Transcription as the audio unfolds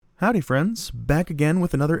Howdy friends, back again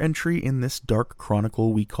with another entry in this dark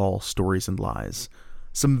chronicle we call Stories and Lies.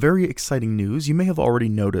 Some very exciting news. You may have already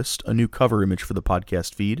noticed a new cover image for the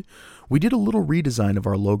podcast feed. We did a little redesign of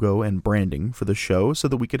our logo and branding for the show so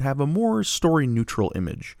that we could have a more story-neutral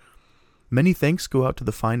image. Many thanks go out to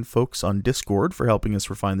the fine folks on Discord for helping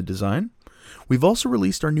us refine the design. We've also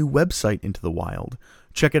released our new website into the wild.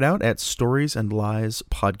 Check it out at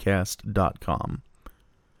storiesandliespodcast.com.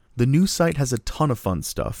 The new site has a ton of fun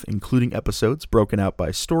stuff, including episodes broken out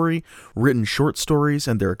by story, written short stories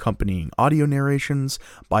and their accompanying audio narrations,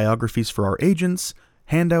 biographies for our agents,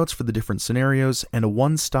 handouts for the different scenarios, and a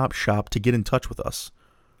one-stop shop to get in touch with us.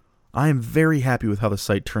 I am very happy with how the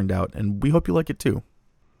site turned out, and we hope you like it too.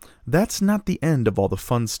 That's not the end of all the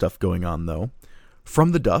fun stuff going on, though.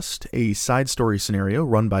 From the Dust, a side story scenario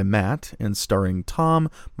run by Matt and starring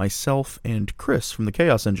Tom, myself, and Chris from the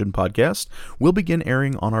Chaos Engine podcast will begin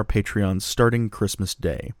airing on our Patreon starting Christmas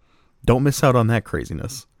Day. Don't miss out on that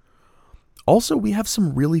craziness. Also, we have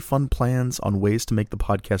some really fun plans on ways to make the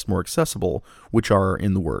podcast more accessible, which are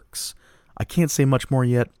in the works. I can't say much more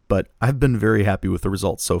yet, but I've been very happy with the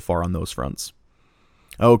results so far on those fronts.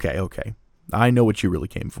 Okay. I know what you really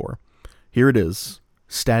came for. Here it is,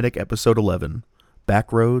 Static Episode 11.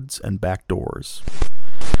 Backroads and Backdoors.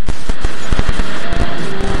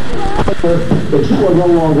 The two are no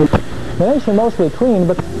longer. They should mostly clean,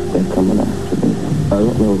 but they're coming after me. I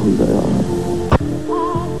don't know who they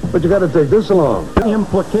are. But you gotta take this along.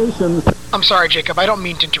 Implications. I'm sorry, Jacob. I don't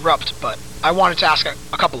mean to interrupt, but I wanted to ask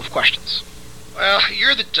a couple of questions. Well,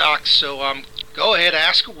 you're the doc, so go ahead,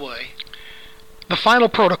 ask away. The final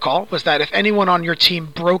protocol was that if anyone on your team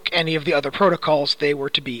broke any of the other protocols, they were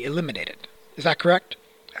to be eliminated. Is that correct?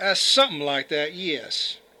 Something like that,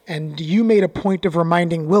 yes. And you made a point of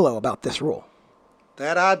reminding Willow about this rule.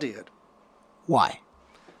 That I did. Why?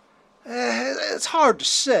 It's hard to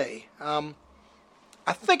say. I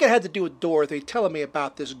think it had to do with Dorothy telling me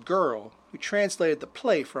about this girl who translated the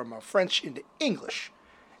play from French into English,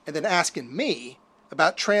 and then asking me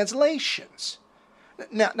about translations.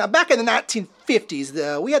 Now, back in the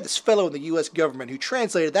 1950s, we had this fellow in the U.S. government who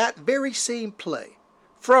translated that very same play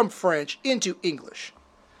from French into English.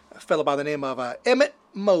 A fellow by the name of Emmett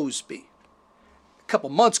Mosby. A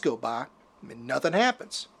couple months go by, and nothing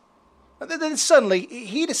happens. Then suddenly,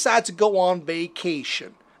 he decides to go on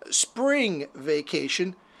vacation. Spring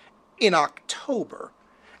vacation in October.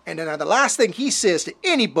 And then the last thing he says to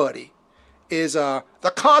anybody is, the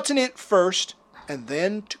continent first, and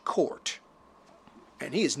then to court.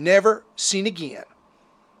 And he is never seen again.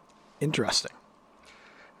 Interesting.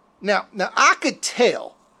 Now I could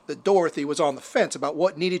tell that Dorothy was on the fence about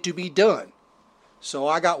what needed to be done. So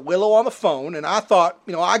I got Willow on the phone, and I thought,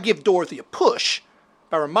 I'd give Dorothy a push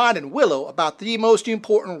by reminding Willow about the most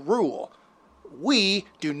important rule. We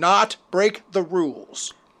do not break the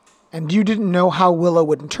rules. And you didn't know how Willow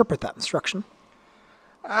would interpret that instruction?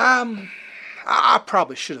 I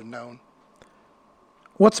probably should have known.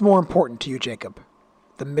 What's more important to you, Jacob?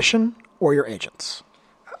 The mission or your agents?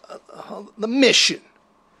 The mission.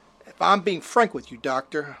 If I'm being frank with you,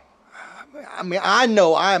 Doctor, I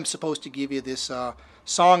know I am supposed to give you this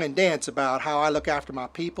song and dance about how I look after my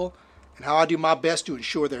people and how I do my best to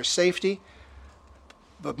ensure their safety.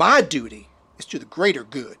 But my duty is to the greater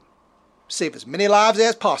good. Save as many lives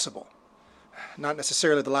as possible. Not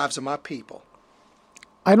necessarily the lives of my people.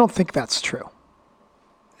 I don't think that's true.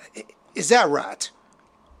 Is that right?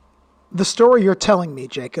 The story you're telling me,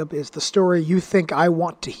 Jacob, is the story you think I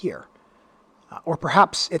want to hear. Or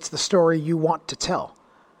perhaps it's the story you want to tell.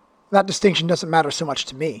 That distinction doesn't matter so much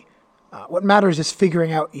to me. What matters is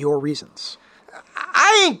figuring out your reasons.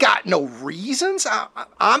 I ain't got no reasons.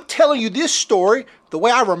 I'm telling you this story the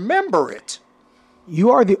way I remember it. You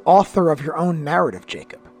are the author of your own narrative,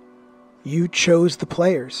 Jacob. You chose the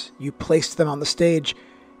players. You placed them on the stage.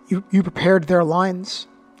 You prepared their lines.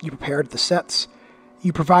 You prepared the sets.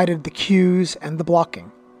 You provided the cues and the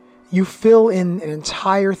blocking. You fill in an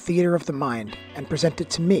entire theater of the mind and present it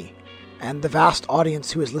to me and the vast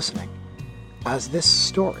audience who is listening as this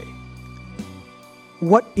story.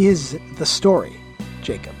 What is the story,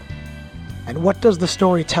 Jacob? And what does the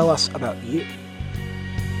story tell us about you?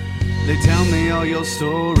 They tell me all your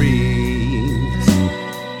stories,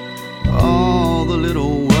 all the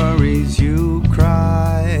little worries you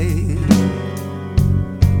cry.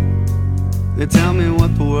 They tell me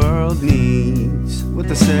what the world needs, what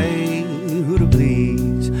to say, who to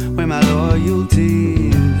please, where my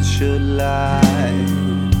loyalties should lie.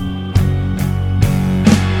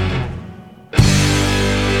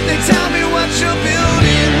 They tell me what you're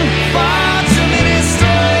building, far too many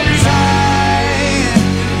stories high.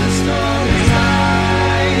 The stories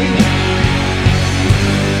high.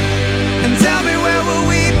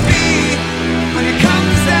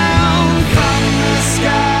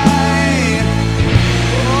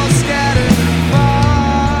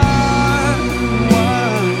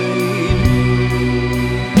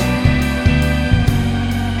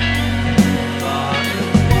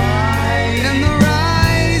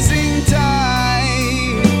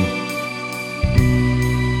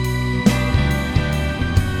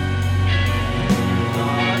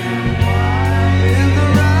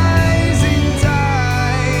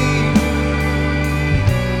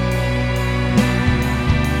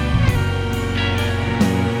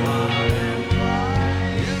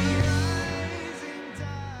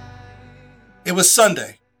 It was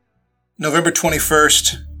Sunday, November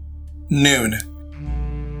 21st,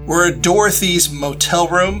 noon. We're at Dorothy's motel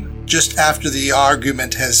room just after the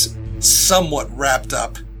argument has somewhat wrapped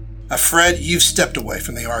up. Now, Fred, you've stepped away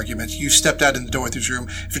from the argument. You've stepped out into Dorothy's room.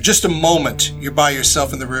 For just a moment, you're by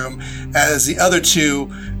yourself in the room as the other two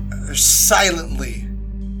are silently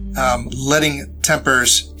letting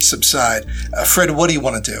tempers subside. Fred, what do you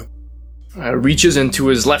want to do? Reaches into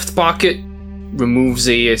his left pocket, removes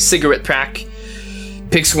a cigarette pack,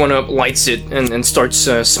 picks one up, lights it, and starts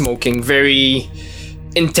smoking very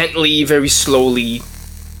intently, very slowly,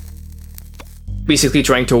 basically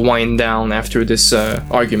trying to wind down after this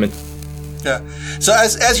argument. Yeah. So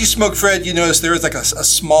as you smoke, Fred, you notice there is like a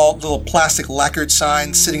small little plastic lacquered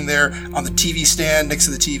sign sitting there on the TV stand next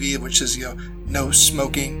to the TV, which says, no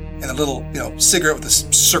smoking, and a little, cigarette with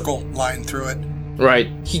a circle line through it. Right.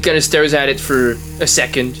 He kind of stares at it for a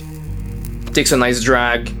second, takes a nice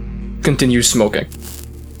drag, continues smoking.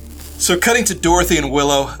 So cutting to Dorothy and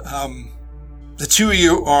Willow, the two of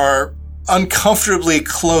you are uncomfortably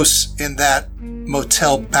close in that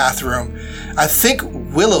motel bathroom. I think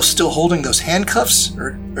Willow's still holding those handcuffs,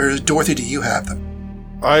 or Dorothy, do you have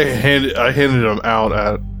them? I handed them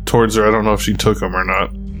out towards her. I don't know if she took them or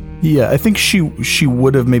not. Yeah, I think she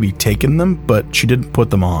would have maybe taken them, but she didn't put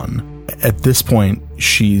them on. At this point,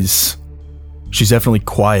 she's definitely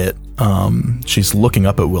quiet. She's looking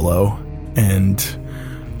up at Willow, and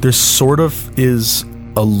there sort of is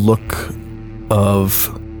a look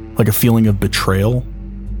of like a feeling of betrayal,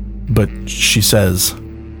 but she says,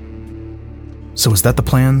 "So is that the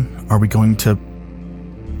plan? Are we going to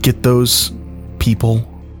get those people,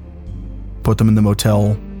 put them in the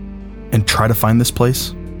motel, and try to find this place?"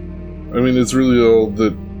 I mean, it's really all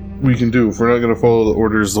that we can do. If we're not going to follow the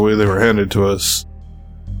orders the way they were handed to us,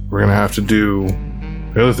 we're going to have to do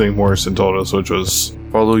the other thing Morrison told us, which was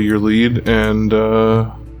follow your lead and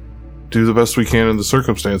do the best we can in the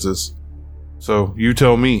circumstances. So, you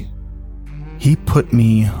tell me. He put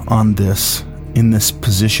me in this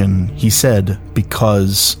position, he said,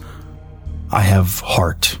 because I have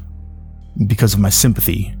heart, because of my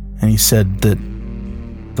sympathy. And he said that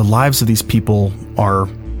the lives of these people are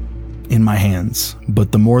in my hands,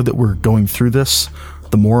 but the more that we're going through this,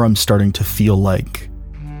 the more I'm starting to feel like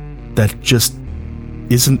that just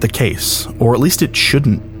isn't the case, or at least it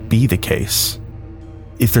shouldn't be the case.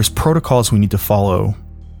 If there's protocols we need to follow,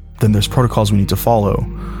 then there's protocols we need to follow,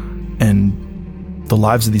 and the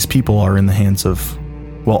lives of these people are in the hands of,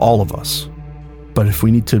 well, all of us. But if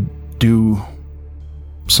we need to do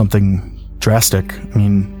something drastic, I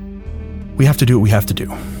mean, we have to do what we have to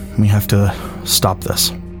do. We have to stop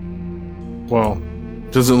this. Well,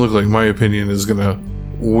 it doesn't look like my opinion is going to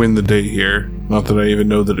win the day here. Not that I even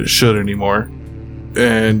know that it should anymore.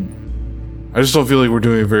 And I just don't feel like we're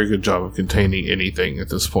doing a very good job of containing anything at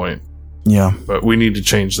this point. Yeah. But we need to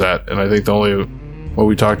change that. And I think what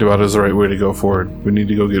we talked about is the right way to go forward. We need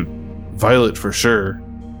to go get Violet for sure.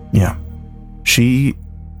 Yeah. She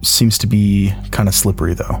seems to be kind of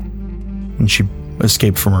slippery, though. And she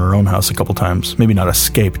escaped from her own house a couple times. Maybe not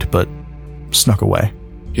escaped, but snuck away.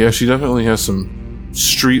 Yeah, she definitely has some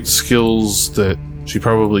street skills that she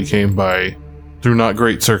probably came by through not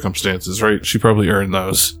great circumstances, right? She probably earned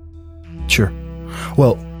those. Sure.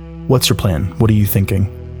 Well, what's your plan? What are you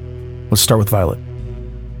thinking? Let's start with Violet.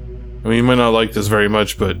 I mean, you might not like this very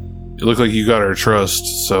much, but it looked like you got her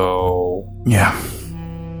trust, so... Yeah.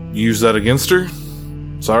 Use that against her?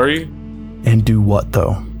 Sorry? And do what,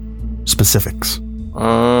 though? Specifics.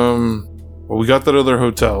 Well, we got that other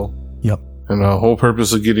hotel. Yep. And the whole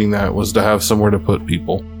purpose of getting that was to have somewhere to put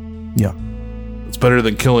people. Yeah. It's better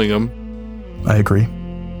than killing them. I agree.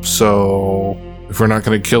 So, if we're not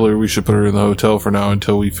going to kill her, we should put her in the hotel for now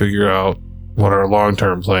until we figure out what our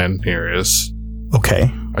long-term plan here is.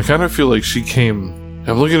 Okay. I kind of feel like she came...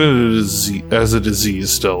 I'm looking at it as a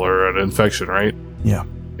disease still, or an infection, right? Yeah.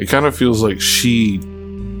 It kind of feels like she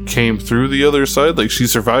came through the other side, like she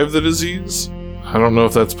survived the disease. I don't know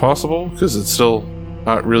if that's possible, because it's still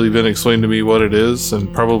not really been explained to me what it is,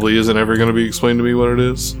 and probably isn't ever going to be explained to me what it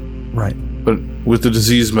is. Right. But with the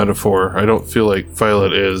disease metaphor, I don't feel like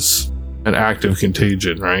Violet is an active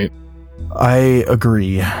contagion, right? I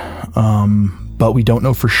agree. But we don't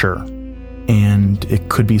know for sure. And it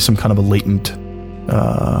could be some kind of a latent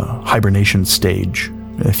hibernation stage,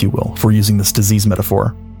 if you will, if we're using this disease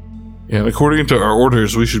metaphor. Yeah, and according to our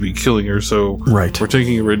orders, we should be killing her, so right. We're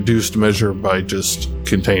taking a reduced measure by just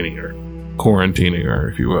containing her. Quarantining her,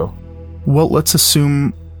 if you will. Well, let's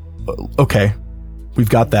assume... Okay, we've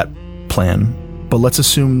got that plan, but let's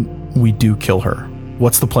assume we do kill her.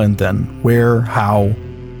 What's the plan then? Where? How?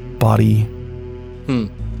 Body?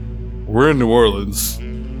 we're in New Orleans.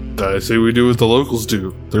 I say we do what the locals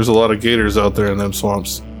do. There's a lot of gators out there in them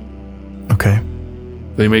swamps. Okay.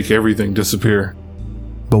 They make everything disappear.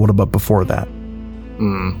 But what about before that?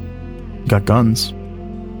 Got guns.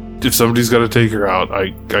 If somebody's got to take her out, I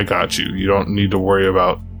got you. You don't need to worry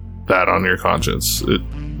about that on your conscience. It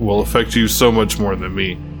will affect you so much more than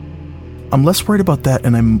me. I'm less worried about that,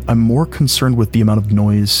 and I'm more concerned with the amount of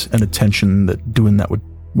noise and attention that doing that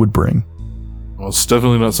would bring. Well, it's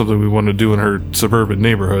definitely not something we want to do in her suburban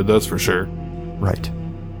neighborhood, that's for sure. Right.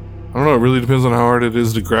 I don't know, it really depends on how hard it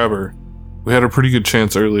is to grab her. We had a pretty good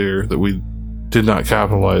chance earlier that we did not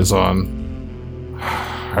capitalize on.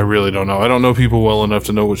 I really don't know. I don't know people well enough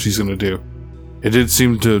to know what she's going to do. It did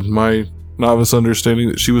seem to my novice understanding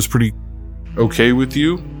that she was pretty okay with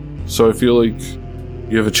you, so I feel like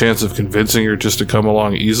you have a chance of convincing her just to come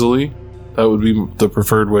along easily. That would be the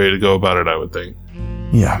preferred way to go about it, I would think.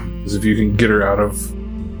 Yeah. Because if you can get her out of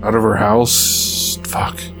her house,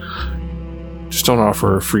 fuck. Just don't offer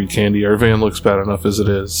her free candy. Our van looks bad enough as it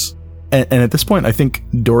is. And at this point, I think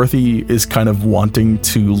Dorothy is kind of wanting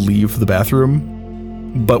to leave the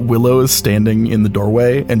bathroom, but Willow is standing in the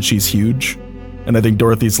doorway, and she's huge. And I think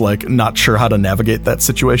Dorothy's, like, not sure how to navigate that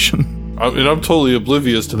situation. I'm totally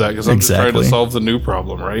oblivious to that, because I'm just trying to solve the new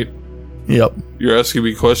problem, right? Yep. You're asking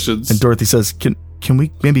me questions. And Dorothy says, can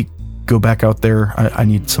we maybe go back out there? I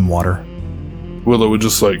need some water. Willow would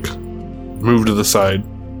just, like, move to the side,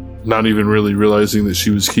 not even really realizing that she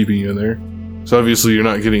was keeping you in there. So obviously you're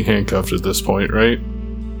not getting handcuffed at this point, right?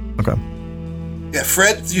 Okay. Yeah,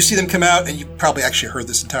 Fred, you see them come out, and you probably actually heard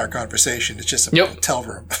this entire conversation. It's just a hotel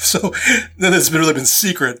room. So then it's really been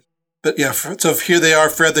secret. But yeah, so here they are,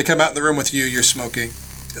 Fred. They come out in the room with you. You're smoking.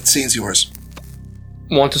 That scene's yours.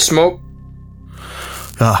 Want to smoke?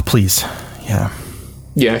 Please. Yeah.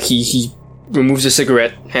 Yeah, he removes a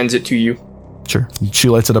cigarette, hands it to you. Sure. She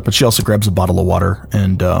lights it up, but she also grabs a bottle of water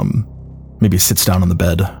and maybe sits down on the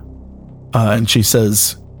bed. And she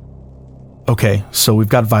says, okay, so we've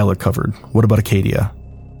got Violet covered. What about Acadia?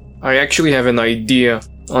 I actually have an idea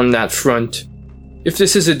on that front. If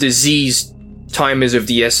this is a disease, time is of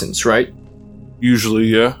the essence, right? Usually,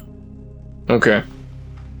 yeah. Okay.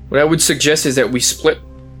 What I would suggest is that we split.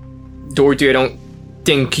 Dorothy, I don't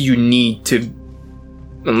think you need to,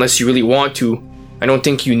 unless you really want to, I don't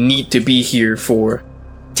think you need to be here for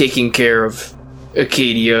taking care of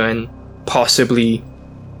Acadia and possibly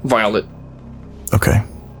Violet. Okay.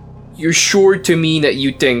 You're sure to me that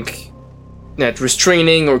you think that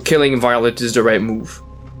restraining or killing Violet is the right move?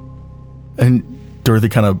 And Dorothy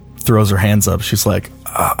kind of throws her hands up. She's like,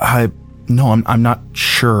 I'm not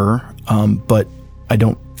sure, but I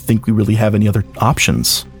don't think we really have any other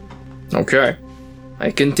options. Okay.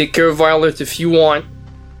 I can take care of Violet if you want,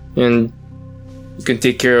 and you can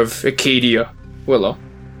take care of Acadia, Willow.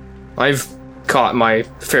 I've caught my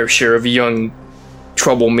fair share of young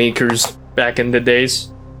troublemakers back in the days.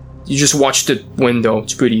 You just watch the window.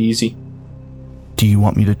 It's pretty easy. Do you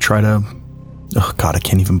want me to try to... Oh, God, I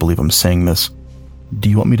can't even believe I'm saying this. Do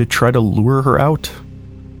you want me to try to lure her out?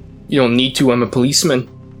 You don't need to. I'm a policeman.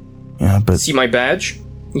 Yeah, but... See my badge?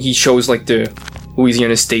 He shows, like, the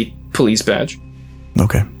Louisiana State Police badge.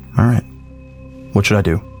 Okay. All right. What should I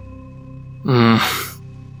do?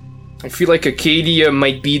 I feel like Acadia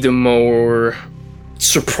might be the more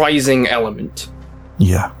surprising element.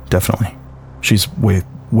 Yeah, definitely. She's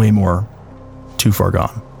way more too far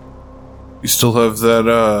gone. You still have that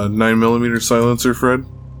 9mm silencer, Fred?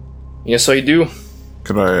 Yes, I do.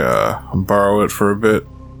 Could I borrow it for a bit?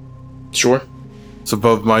 Sure. It's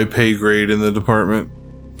above my pay grade in the department.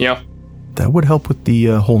 Yeah. That would help with the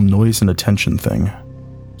whole noise and attention thing.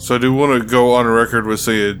 So I do want to go on record with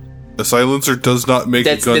saying a silencer does not make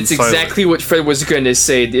a gun silent. That's exactly what Fred was going to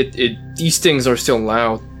say. These things are still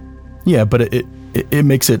loud. Yeah, but it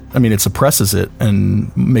makes it, I mean, it suppresses it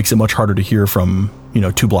and makes it much harder to hear from,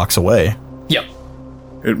 2 blocks away. Yep.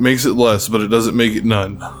 It makes it less, but it doesn't make it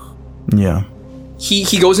none. Yeah.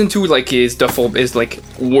 He goes into like his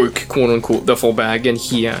work quote unquote duffel bag, and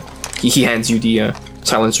he hands you the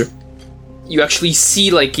silencer. You actually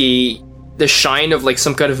see like the shine of like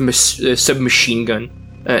some kind of submachine gun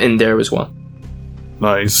in there as well.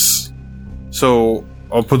 Nice. So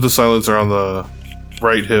I'll put the silencer on the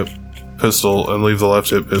right hip pistol and leave the left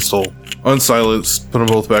hip pistol unsilenced. Put them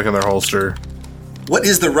both back in their holster. What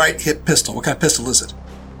is the right hip pistol? What kind of pistol is it?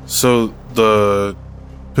 So the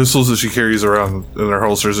pistols that she carries around in her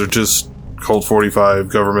holsters are just Colt 45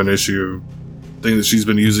 government issue thing that she's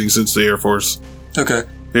been using since the Air Force. Okay.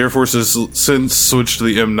 The Air Force has since switched to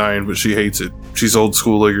the M9, but she hates it. She's old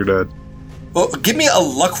school like your dad. Well, give me a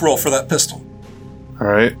luck roll for that pistol.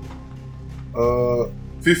 Alright.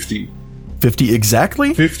 50. 50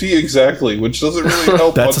 exactly? 50 exactly, which doesn't really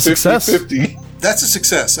help. That's on a success. 50. That's a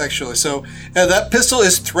success, actually. So that pistol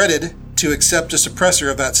is threaded to accept a suppressor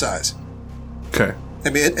of that size. Okay. I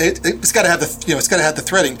mean, it's got to have the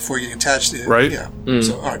threading before you can attach the right. Yeah.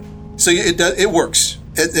 So all right. So it works.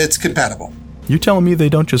 It's compatible. You telling me they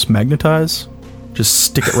don't just magnetize? Just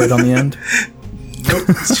stick it right on the end? Nope.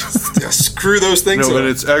 Screw those things. No, and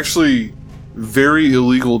it's actually very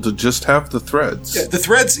illegal to just have the threads. Yeah, the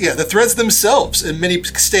threads themselves in many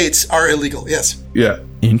states are illegal. Yes. Yeah.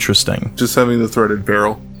 Interesting. Just having the threaded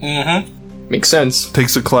barrel. Mm-hmm. Makes sense.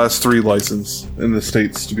 Takes a class 3 license in the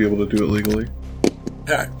states to be able to do it legally.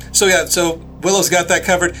 All right. So Willow's got that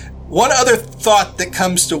covered. One other thought that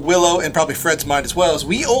comes to Willow and probably Fred's mind as well is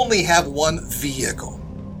we only have one vehicle.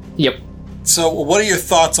 Yep. So what are your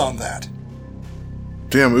thoughts on that?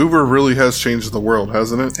 Damn, Uber really has changed the world,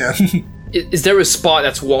 hasn't it? Yeah. Is there a spot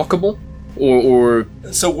that's walkable? Or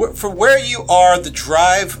So from where you are, the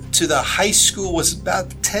drive to the high school was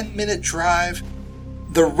about a 10-minute drive.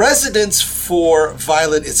 The residence for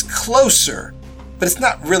Violet is closer, but it's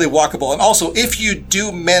not really walkable. And also, if you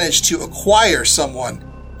do manage to acquire someone,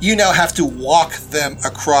 you now have to walk them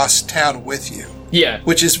across town with you. Yeah.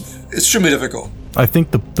 Which is extremely difficult. I think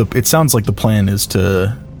it sounds like the plan is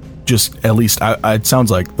to just, at least, it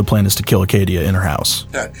sounds like the plan is to kill Acadia in her house.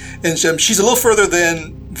 Yeah. And she's a little further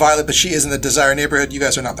than Violet, but she is in the Desire neighborhood. You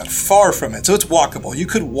guys are not that far from it, so it's walkable. You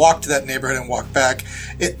could walk to that neighborhood and walk back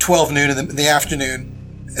at 12 noon in the afternoon.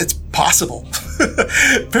 It's possible,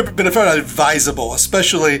 but it's not advisable,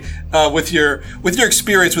 especially with your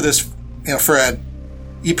experience with this, Fred.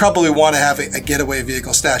 You probably want to have a getaway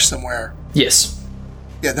vehicle stashed somewhere. yes.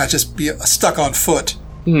 Yeah, not just be stuck on foot.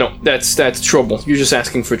 No, that's trouble. You're just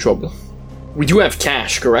asking for trouble. We do have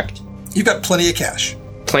cash, correct? You've got plenty of cash.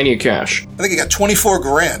 Plenty of cash. I think you got 24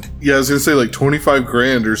 grand. Yeah, I was gonna say like 25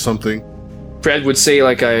 grand or something. Fred would say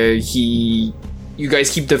like you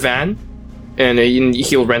guys keep the van, and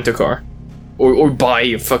he'll rent a car, or buy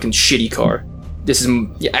a fucking shitty car. This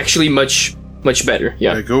is actually much better.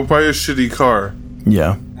 Yeah, Yeah. go buy a shitty car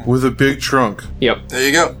Yeah. with a big trunk. Yep. There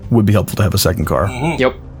you go. Would be helpful to have a second car.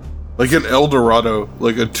 Yep. Like an Eldorado,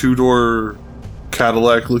 like a 2-door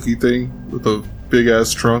Cadillac-looking thing with a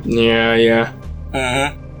big-ass trunk. Yeah.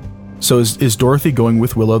 So is Dorothy going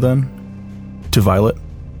with Willow then? To Violet?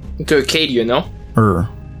 To Acadia, no? Or...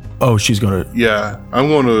 Oh, she's going to... Yeah, I'm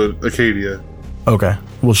going to Acadia. Okay.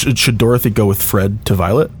 Well, should Dorothy go with Fred to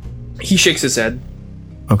Violet? He shakes his head.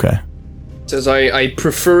 Okay. Says, I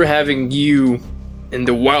prefer having you in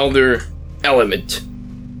the wilder element.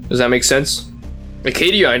 Does that make sense?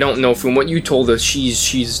 Acadia, I don't know. From what you told us,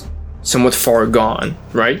 she's somewhat far gone,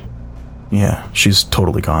 right? Yeah, she's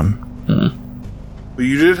totally gone. But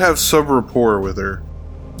you did have some rapport with her.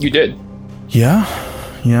 You did. Yeah,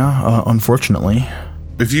 unfortunately.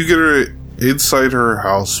 If you get her inside her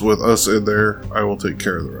house with us in there, I will take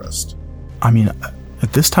care of the rest. I mean,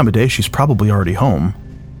 at this time of day, she's probably already home.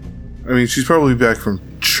 I mean, she's probably back from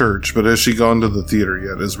church, but has she gone to the theater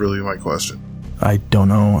yet is really my question. I don't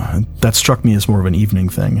know. That struck me as more of an evening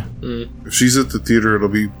thing. If she's at the theater, it'll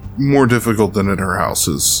be more difficult than at her house,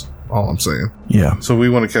 is all I'm saying. Yeah, So we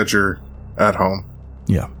want to catch her at home.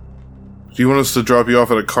 yeah. Do you want us to drop you off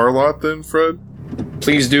at a car lot then, Fred?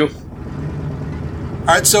 Please do. All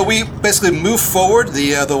right, so we basically move forward.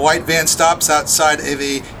 The white van stops outside of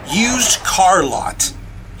a used car lot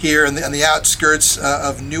here in the outskirts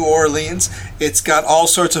of New Orleans. It's got all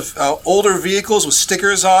sorts of older vehicles with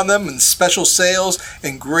stickers on them and special sales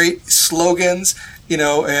and great slogans,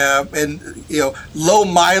 low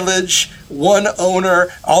mileage, one owner,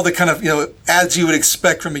 all the kind of, ads you would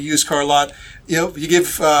expect from a used car lot. You give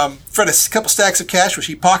Fred a couple stacks of cash, which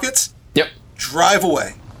he pockets, Yep. drive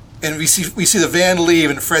away. And we see the van leave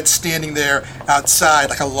and Fred standing there outside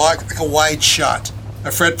like a wide shot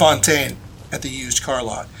of Fred Fontaine at the used car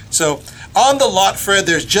lot. So on the lot, Fred,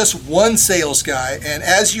 there's just one sales guy, and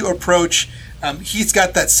as you approach, he's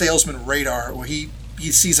got that salesman radar where he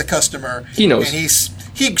sees a customer. He knows. And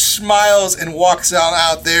he smiles and walks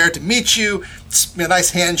out there to meet you. It's a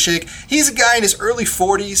nice handshake. He's a guy in his early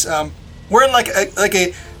 40s, wearing like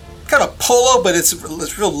a kind of polo, but it's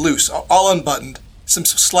real loose, all unbuttoned. Some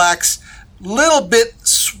slacks, little bit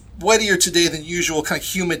sweatier today than usual, kind of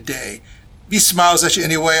humid day. He smiles at you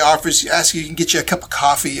anyway, asks you he can get you a cup of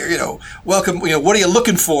coffee, or, welcome, what are you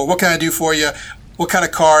looking for? What can I do for you? What kind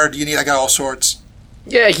of car do you need? I got all sorts.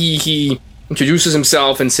 Yeah, he introduces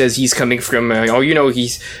himself and says he's coming from,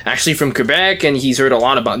 he's actually from Quebec, and he's heard a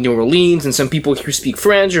lot about New Orleans, and some people here speak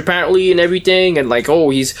French, apparently, and everything, and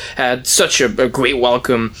he's had such a great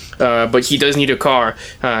welcome, but he does need a car.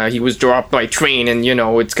 He was dropped by train, and,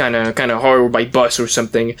 it's kind of hard, or by bus or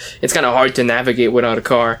something. It's kind of hard to navigate without a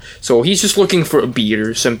car, so he's just looking for a beat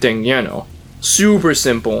or something, super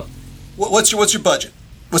simple. What's your budget?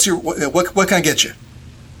 What can I get you?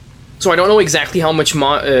 So I don't know exactly how much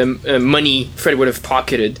money Fred would have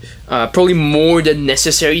pocketed. Probably more than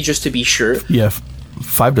necessary, just to be sure. Yeah,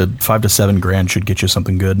 $5 to $7,000 should get you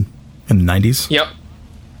something good in the 90s. Yep.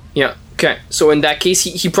 Yeah. Okay. So in that case,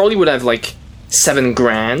 he probably would have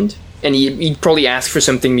 $7,000, and he'd probably ask for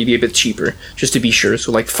something maybe a bit cheaper, just to be sure.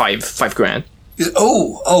 So $5,000.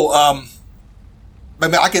 I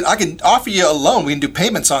mean, I can offer you a loan. We can do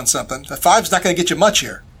payments on something. The $5's not going to get you much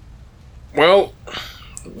here. Well,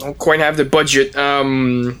 I don't quite have the budget.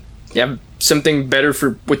 You have something better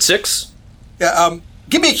with $6? Yeah,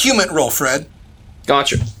 give me a human roll, Fred.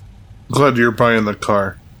 Gotcha. Glad you're buying the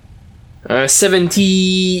car.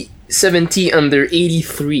 70 under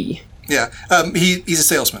 83. Yeah, he's a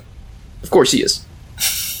salesman. Of course he is.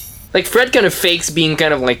 Fred kind of fakes being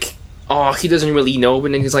kind of he doesn't really know,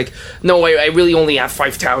 but then he's like, no, I really only have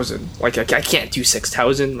 5,000. I can't do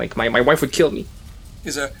 6,000. My wife would kill me.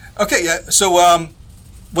 Okay, yeah, so,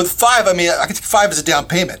 with 5, I mean, I can take 5 as a down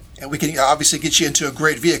payment, and we can obviously get you into a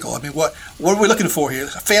great vehicle. I mean, what are we looking for here?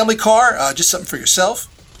 A family car? Just something for yourself?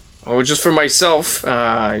 Oh, just for myself.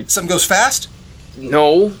 Something goes fast?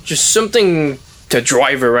 No, just something to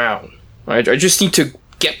drive around. I just need to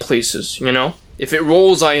get places, If it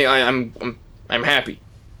rolls, I'm happy.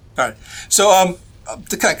 All right. So,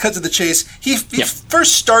 to kind of cut to the chase, he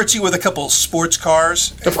first starts you with a couple sports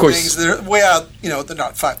cars. Of course. Things that are way out, they're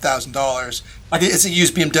not $5,000. It's a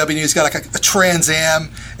used BMW, and he's got a Trans Am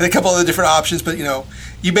and a couple other different options. But,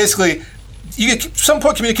 you basically, at some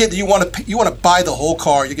point communicate that you want to buy the whole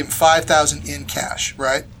car. You give him $5,000 in cash,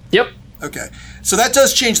 right? Yep. Okay. So that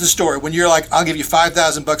does change the story. When you're like, I'll give you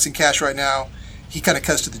 $5,000 in cash right now, he kind of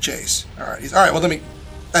cuts to the chase. All right. All right, well,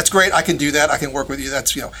 that's great. I can do that. I can work with you.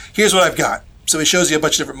 That's, here's what I've got. So he shows you a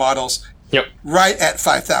bunch of different models. Yep. Right at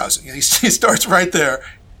 5,000. He starts right there.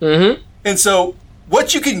 Mm-hmm. And so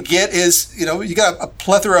what you can get is, you got a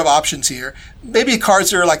plethora of options here. Maybe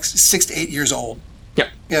cars that are 6 to 8 years old. Yep.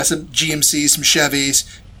 Yeah, some GMCs, some Chevys.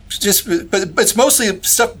 But it's mostly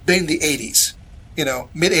stuff made in the 80s,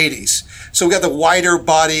 mid 80s. So we got the wider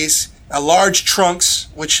bodies, large trunks,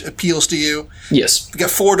 which appeals to you. Yes. You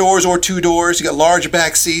got 4 doors or 2 doors. You got large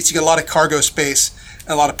back seats. You got a lot of cargo space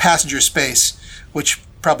and a lot of passenger space, which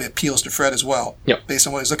probably appeals to Fred as well, based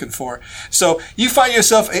on what he's looking for. So you find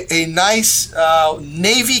yourself a nice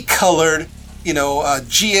navy-colored,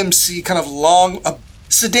 GMC kind of long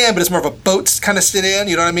sedan, but it's more of a boat kind of sedan.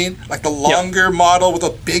 You know what I mean? Like the longer model with a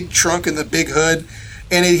big trunk and the big hood,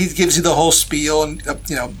 and he gives you the whole spiel. And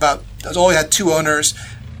about it's only had 2 owners.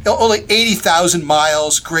 Only 80,000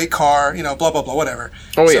 miles, great car, blah, blah, blah, whatever.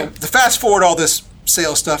 Oh, so yeah. To fast forward all this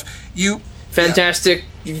sales stuff, Fantastic.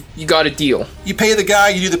 Yeah. You got a deal. You pay the guy,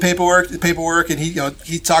 you do the paperwork, and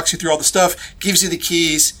he talks you through all the stuff, gives you the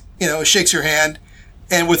keys, shakes your hand,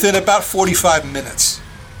 and within about 45 minutes,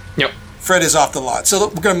 Fred is off the lot. So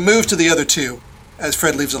we're going to move to the other two as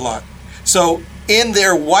Fred leaves the lot. So in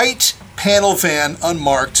their white panel van,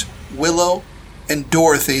 unmarked, Willow and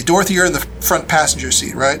Dorothy, you're in the front passenger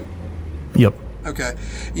seat, right? Yep. Okay.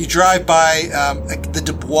 You drive by the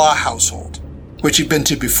Dubois household, which you've been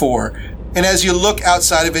to before. And as you look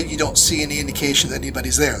outside of it, you don't see any indication that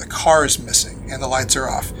anybody's there. The car is missing and the lights are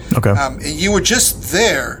off. Okay. And you were just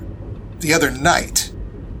there the other night,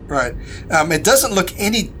 right? It doesn't look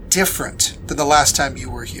any different than the last time you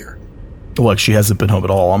were here. She hasn't been home at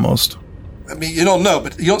all, almost. I mean, you don't know,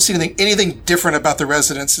 but you don't see anything different about the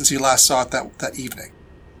residence since you last saw it that evening.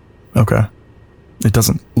 Okay. It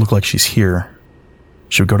doesn't look like she's here.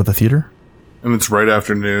 Should we go to the theater? And it's right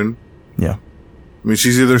after noon. Yeah. I mean,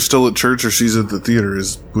 she's either still at church or she's at the theater,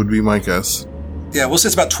 would be my guess. Yeah, we'll say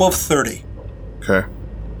it's about 12:30. Okay.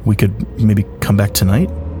 We could maybe come back tonight?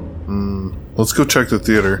 Let's go check the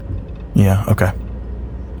theater. Yeah, okay.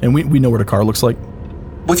 And we know what a car looks like?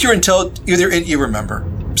 With your intel, you remember.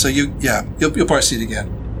 So you'll probably see it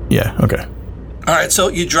again. Yeah, okay. All right, so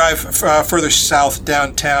you drive further south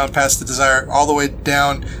downtown past the Desire, all the way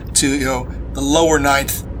down to the lower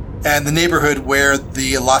 9th and the neighborhood where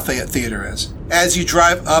the Lafayette Theater is. As you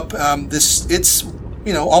drive up, it's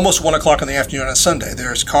almost 1 o'clock in the afternoon on a Sunday.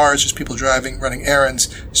 There's cars, there's people driving, running errands,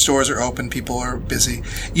 stores are open, people are busy.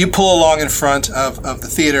 You pull along in front of the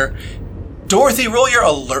theater. Dorothy, roll your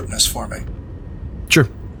alertness for me. Sure.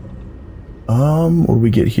 What do we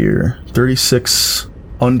get here? 36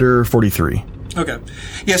 under 43. Okay.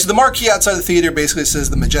 Yeah, so the marquee outside the theater basically says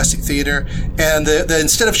the Majestic Theater, and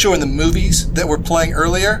instead of showing the movies that were playing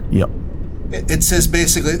earlier, Yep. it says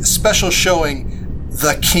basically special showing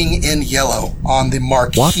The King in Yellow on the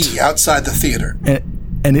marquee outside the theater.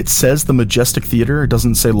 And it says the Majestic Theater? It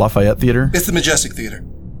doesn't say Lafayette Theater? It's the Majestic Theater.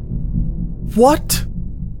 What?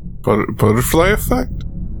 Butterfly effect?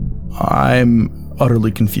 I'm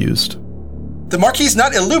utterly confused. The marquee's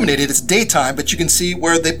not illuminated, it's daytime, but you can see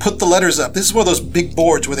where they put the letters up. This is one of those big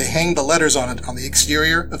boards where they hang the letters on it on the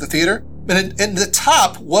exterior of the theater. And the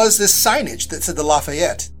top was this signage that said the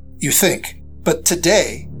Lafayette, you think. But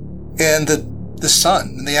today, in the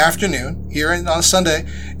sun, in the afternoon, here on a Sunday,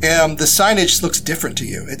 the signage looks different to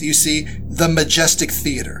you. You see the Majestic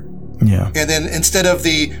Theater. Yeah. And then instead of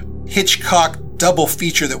the Hitchcock double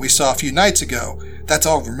feature that we saw a few nights ago, that's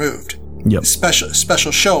all removed. Yep.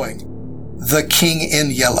 Special showing. The King in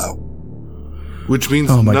Yellow. Which means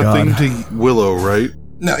nothing to Willow, right?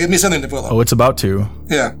 No, it means something to Willow. Oh, it's about to.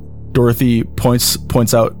 Yeah. Dorothy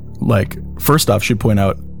points out, like, first off, she'd point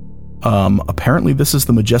out, apparently this is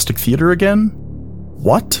the Majestic Theater again?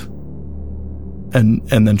 What? And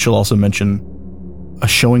then she'll also mention a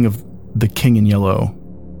showing of The King in Yellow.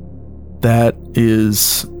 That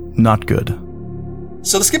is not good.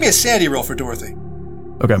 So let's give me a sanity roll for Dorothy.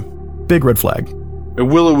 Okay. Big red flag. And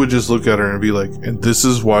Willow would just look at her and be like, and this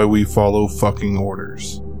is why we follow fucking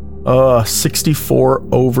orders. 64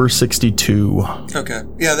 over 62. Okay.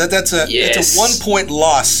 Yeah, that's a 1-point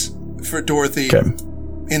loss for Dorothy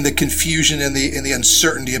in the confusion and the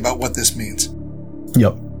uncertainty about what this means.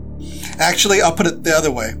 Yep. Actually, I'll put it the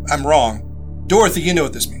other way. I'm wrong. Dorothy, you know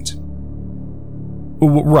what this means.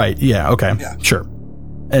 Right. Yeah. Okay. Yeah. Sure.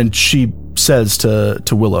 And she says to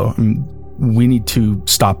Willow, we need to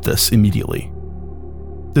stop this immediately.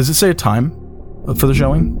 Does it say a time for the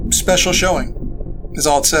showing? Special showing is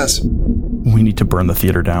all it says. We need to burn the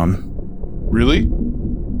theater down. Really?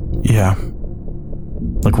 Yeah.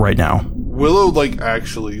 Like right now. Willow,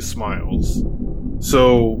 actually smiles.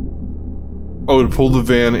 So, I would pull the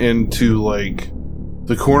van into,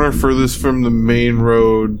 the corner furthest from the main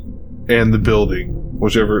road and the building.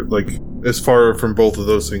 Whichever, as far from both of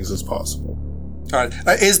those things as possible. All right.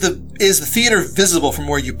 Is the theater visible from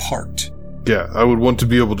where you parked? Yeah, I would want to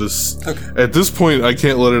be able to... Okay. At this point, I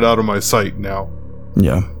can't let it out of my sight now.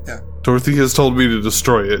 Yeah. Yeah. Dorothy has told me to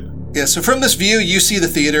destroy it. Yeah, so from this view, you see the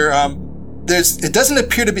theater. It doesn't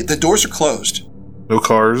appear to be... The doors are closed. No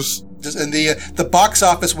cars. And the box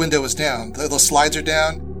office window is down. The slides are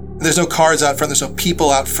down. There's no cars out front. There's no people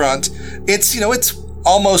out front. It's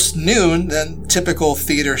almost noon, and typical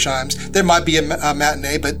theater chimes. There might be a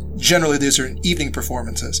matinee, but generally these are evening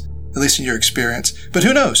performances, at least in your experience. But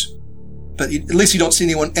who knows? But at least you don't see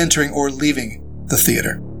anyone entering or leaving the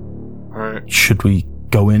theater. All right. Should we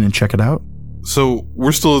go in and check it out? So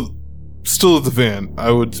we're still at the van. I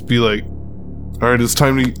would be like, all right, it's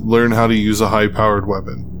time to learn how to use a high-powered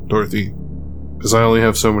weapon, Dorothy, because I only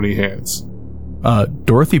have so many hands.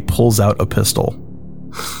 Dorothy pulls out a pistol.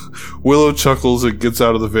 Willow chuckles and gets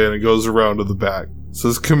out of the van and goes around to the back.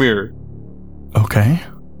 Says, come here. Okay.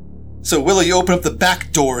 So, Willow, you open up the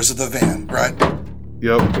back doors of the van, right?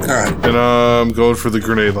 Yep. All right. And I'm going for the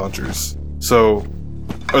grenade launchers. So,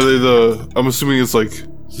 are they I'm assuming it's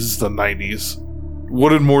this is the 90s. What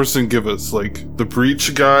did Morrison give us? The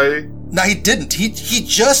breach guy? No, he didn't. He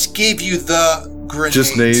just gave you the grenades.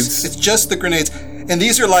 Just nades? It's just the grenades. And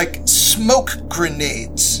these are smoke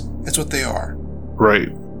grenades. That's what they are. Right.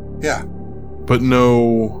 Yeah. But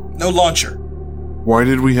no launcher. Why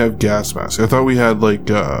did we have gas masks? I thought we had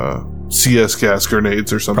CS gas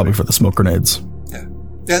grenades or something. Probably for the smoke grenades. Yeah.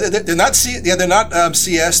 They're not they're not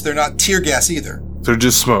CS. They're not tear gas either. They're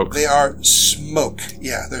just smoke. They are smoke.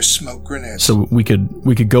 Yeah, they're smoke grenades. So we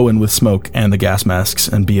could go in with smoke and the gas masks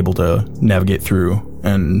and be able to navigate through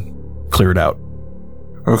and clear it out.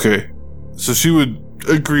 Okay. So she would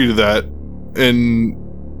agree to that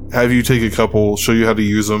and have you take a couple, show you how to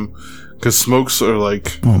use them. Because smokes are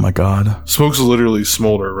oh my god. Smokes literally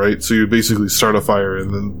smolder, right? So you basically start a fire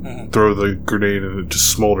and then throw the grenade and it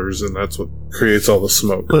just smolders, and that's what creates all the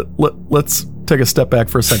smoke. Let's take a step back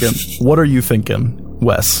for a second. What are you thinking,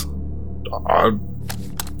 Wes? I'm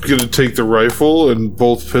gonna take the rifle and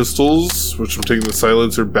both pistols, which I'm taking the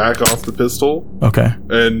silencer back off the pistol. Okay.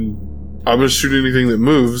 And I'm gonna shoot anything that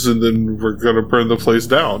moves, and then we're gonna burn the place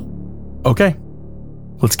down. Okay.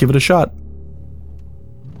 Let's give it a shot.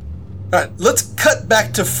 All right, let's cut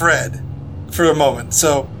back to Fred for a moment.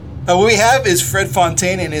 So, what we have is Fred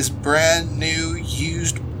Fontaine in his brand new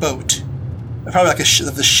used boat, probably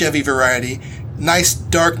the Chevy variety. nice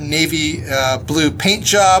dark navy blue paint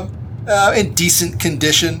job, in decent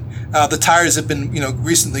condition. The tires have been,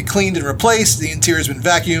 recently cleaned and replaced. The interior's been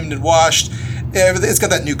vacuumed and washed. It's got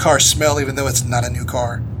that new car smell, even though it's not a new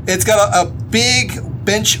car. It's got a big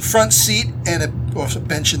bench front seat and a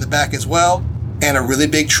bench in the back as well, and a really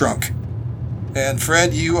big trunk. And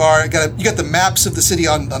Fred, you got the maps of the city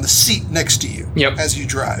on the seat next to you. Yep. As you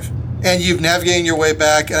drive, and you've navigated your way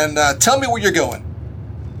back. And tell me where you're going.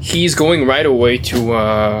 He's going right away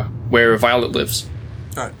to where Violet lives.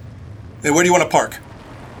 All right. And where do you want to park?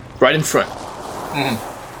 Right in front.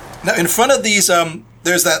 Mm-hmm. Now, in front of these,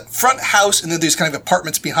 there's that front house, and then there's kind of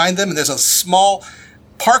apartments behind them, and there's a small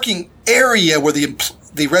parking area where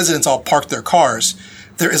the residents all park their cars.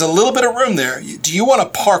 There is a little bit of room there. Do you want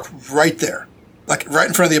to park right there? Like right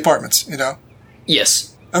in front of the apartments,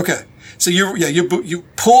 Yes. Okay. So you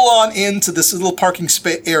pull on into this little parking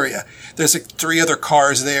area. There's 3 other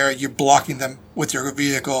cars there. You're blocking them with your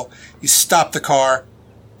vehicle. You stop the car.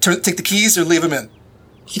 Take the keys or leave them in?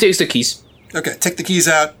 He takes the keys. Okay. Take the keys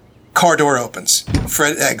out. Car door opens.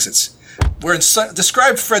 Fred exits.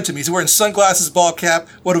 Describe Fred to me. He's wearing sunglasses, ball cap.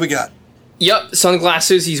 What do we got? Yep,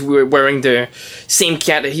 sunglasses. He's wearing the same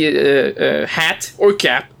hat or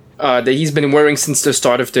cap that he's been wearing since the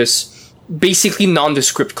start of this. Basically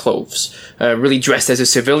nondescript clothes. Really dressed as a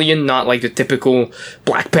civilian, not like the typical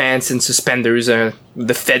black pants and suspenders,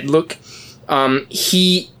 the Fed look.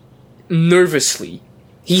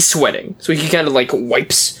 He's sweating, so he kind of like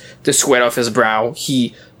wipes the sweat off his brow.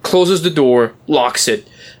 He closes the door, locks it,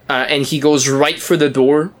 and he goes right for the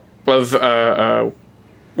door of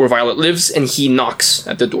where Violet lives, and he knocks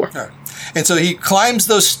at the door. All right. And so he climbs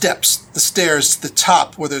those steps, the stairs to the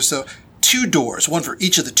top, where there's 2 doors, one for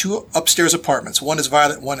each of the 2 upstairs apartments. One is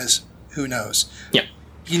Violet, one is who knows. Yeah.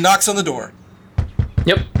 He knocks on the door.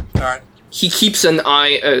 Yep. All right. He keeps an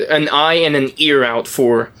eye and an ear out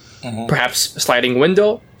for perhaps a sliding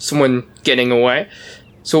window, someone getting away.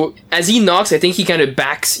 So as he knocks, I think he kind of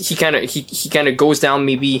backs. He kind of goes down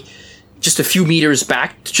maybe just a few meters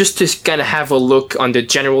back, just to kind of have a look on the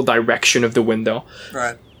general direction of the window.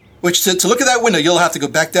 Right. Which to look at that window, you'll have to go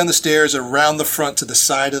back down the stairs, around the front to the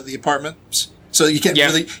side of the apartments. So you can't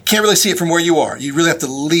really see it from where you are. You really have to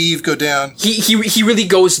leave, go down. He really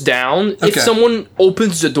goes down. Okay. If someone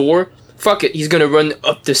opens the door, fuck it, he's gonna run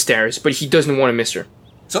up the stairs, but he doesn't want to miss her.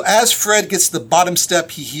 So as Fred gets to the bottom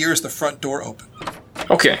step, he hears the front door open.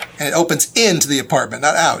 Okay. And it opens into the apartment,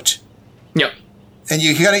 not out. Yep. And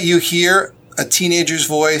you hear a teenager's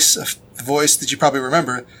voice, a voice that you probably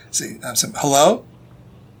remember. Say, hello?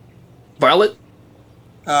 Violet?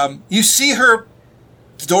 You see her,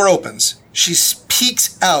 the door opens. She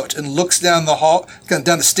peeks out and looks down the hall,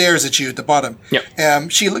 down the stairs at you at the bottom.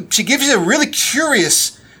 Yep. She gives you a really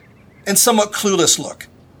curious and somewhat clueless look,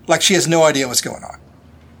 like she has no idea what's going on.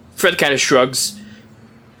 Fred kind of shrugs.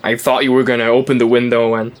 I thought you were going to open the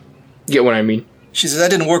window and get what I mean. She says,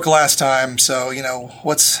 that didn't work last time, so,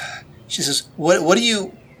 she says, what do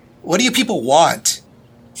you people want?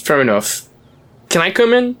 Fair enough. Can I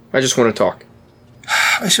come in? I just want to talk.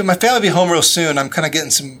 My family will be home real soon. I'm kind of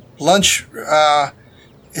getting some lunch.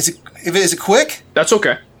 Is it quick? That's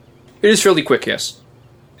okay. It is fairly quick, yes.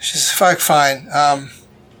 She says, fine.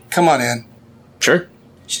 Come on in. Sure.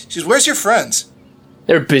 She says, where's your friends?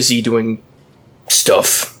 They're busy doing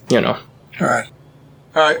stuff, All right.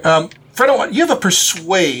 Fred, you have a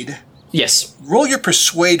persuade. Yes. Roll your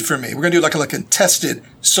persuade for me. We're going to do like a contested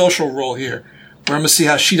social roll here, where I'm going to see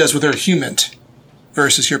how she does with her human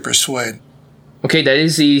versus your persuade. Okay, that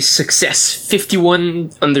is a success.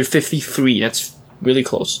 51 under 53. That's really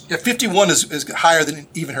close. Yeah, 51 is higher than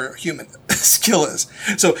even her human skill is.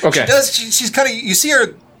 So okay. She's kind of, you see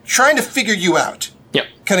her trying to figure you out. Yep.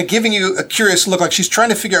 Kind of giving you a curious look, like she's trying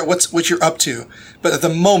to figure out what you're up to. But at the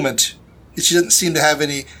moment, she doesn't seem to have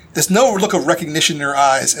there's no look of recognition in her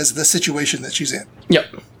eyes as the situation that she's in.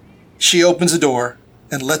 Yep. She opens the door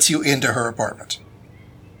and lets you into her apartment.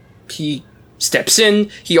 He steps in.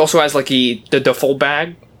 He also has the duffel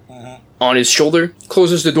bag on his shoulder.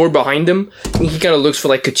 Closes the door behind him. And he kind of looks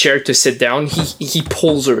for a chair to sit down. He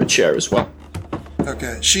pulls her a chair as well.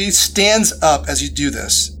 Okay. She stands up as you do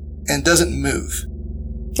this and doesn't move.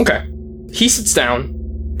 Okay. He sits down,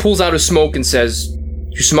 pulls out a smoke and says,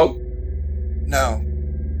 "You smoke?" No.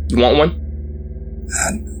 You want one?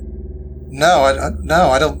 No,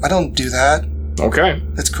 I don't do that. Okay.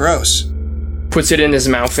 That's gross. Puts it in his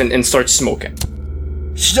mouth and starts smoking.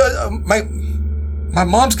 She does, my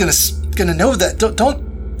mom's gonna know that.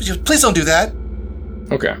 Please don't do that.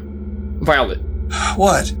 Okay. Violet.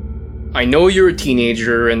 What? I know you're a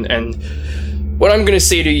teenager and what I'm gonna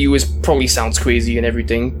say to you probably sounds crazy and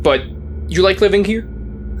everything, but You like living here?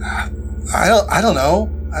 I don't know.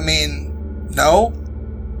 I mean, no.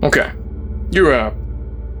 Okay. You're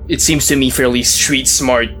it seems to me, fairly street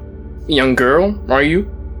smart young girl, are you?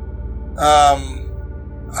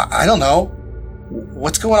 I don't know.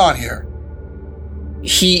 What's going on here?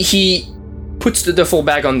 He puts the duffel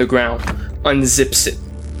bag on the ground, unzips it,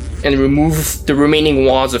 and removes the remaining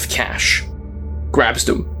wads of cash. Grabs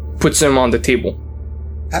them, puts them on the table.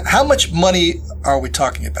 How much money are we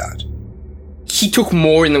talking about? He took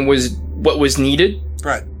more than what was needed.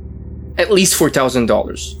 Right. At least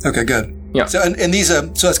 $4,000. Okay, good. Yeah. So and these so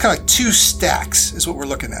it's kind of like 2 stacks is what we're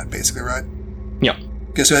looking at, basically, right? Yeah.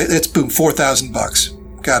 Okay, so it's boom,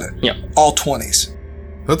 $4,000. Got it. Yeah. All 20s.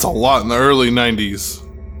 That's a lot in the early 90s.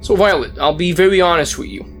 So Violet, I'll be very honest with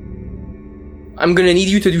you. I'm gonna need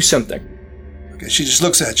you to do something. Okay, she just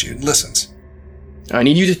looks at you and listens. I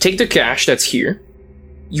need you to take the cash that's here.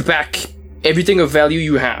 You pack everything of value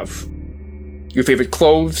you have. Your favorite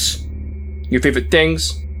clothes, your favorite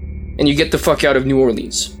things, and you get the fuck out of New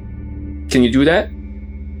Orleans. Can you do that?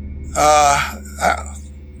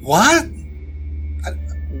 What?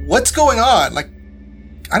 What's going on? Like,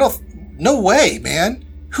 no way, man.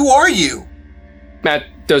 Who are you? That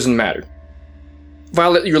doesn't matter.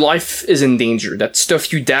 Violet, your life is in danger. That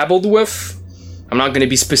stuff you dabbled with, I'm not gonna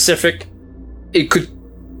be specific, it could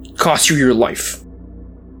cost you your life.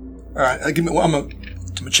 Alright, I'm gonna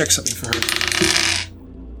check something for her.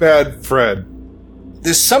 Bad Fred.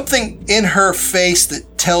 There's something in her face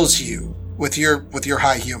that tells you, with your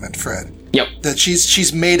high human, Fred, Yep. that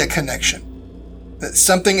she's made a connection. That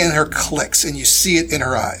something in her clicks, and you see it in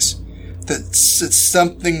her eyes. That it's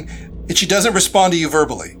something, and she doesn't respond to you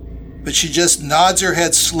verbally, but she just nods her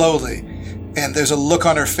head slowly, and there's a look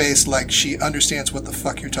on her face like she understands what the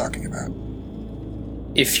fuck you're talking about.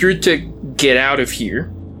 If you're to get out of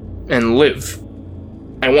here and live,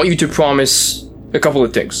 I want you to promise a couple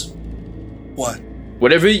of things. What?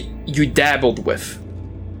 Whatever you dabbled with,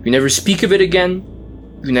 you never speak of it again,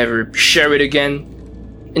 you never share it again.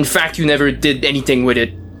 In fact, you never did anything with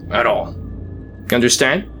it at all. You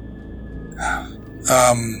understand?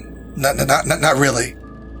 Not really.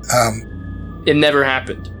 It never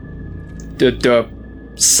happened. The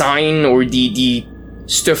sign or the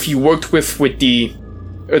stuff you worked with the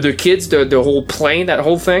other kids, the whole play, that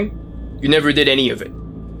whole thing, you never did any of it.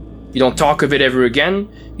 You don't talk of it ever again.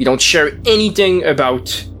 You don't share anything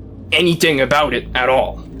about it at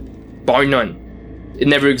all. Bar none. It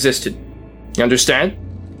never existed. You understand?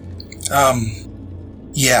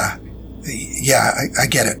 Yeah. Yeah, I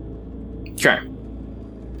get it. Okay.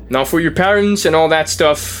 Now for your parents and all that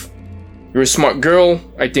stuff, you're a smart girl.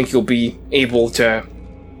 I think you'll be able to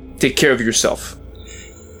take care of yourself.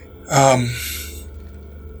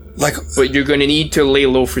 But you're gonna need to lay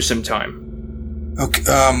low for some time.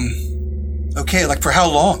 Okay, like for how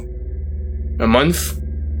long? A month?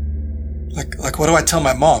 Like what do I tell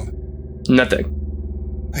my mom?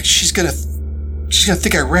 Nothing. Like she's gonna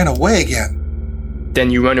think I ran away again. Then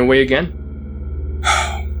you run away again?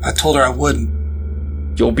 I told her I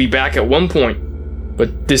wouldn't. You'll be back at one point,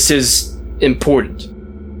 but this is important.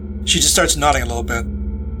 She just starts nodding a little bit.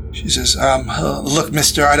 She says, look,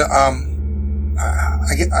 mister, I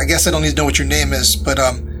guess I don't need to know what your name is, but,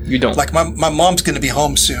 you don't. Like, my mom's gonna be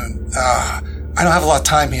home soon. I don't have a lot of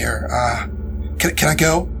time here. Can I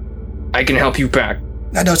go? I can help you pack.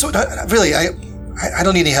 No, so, really, I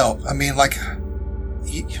don't need any help. I mean, like,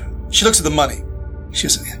 she looks at the money. She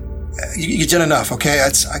says, you did enough, okay?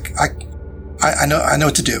 I know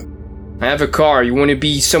what to do. I have a car. You want to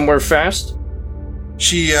be somewhere fast?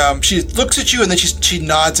 She looks at you and then she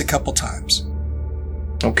nods a couple times.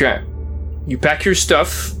 Okay. You pack your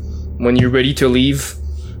stuff. When you're ready to leave,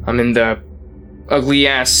 I'm in the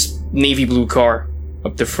ugly-ass navy blue car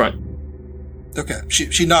up the front. Okay.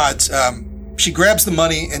 She nods. She grabs the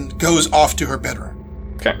money and goes off to her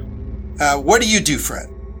bedroom. Okay. What do you do, Fred?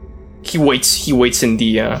 He waits in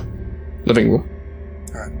the living room.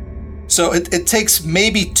 All right. So it takes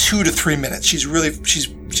maybe 2 to 3 minutes.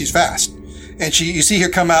 She's fast. And you see her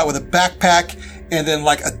come out with a backpack and then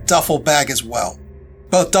like a duffel bag as well.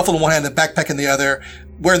 Both duffel in one hand, the backpack in the other,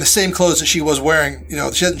 wearing the same clothes that she was wearing. You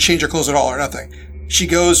know, she doesn't change her clothes at all or nothing. She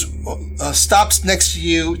goes, stops next to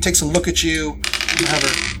you, takes a look at you. You have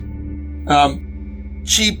her.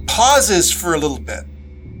 She pauses for a little bit,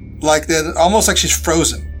 like that, almost like she's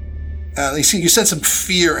frozen. You sense some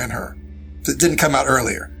fear in her that didn't come out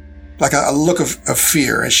earlier, like a look of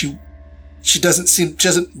fear. And she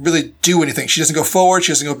doesn't really do anything. She doesn't go forward.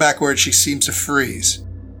 She doesn't go backward. She seems to freeze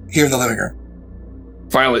here in the living room.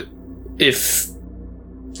 Violet, if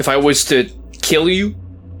I was to kill you,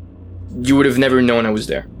 you would have never known I was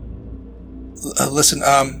there. Listen,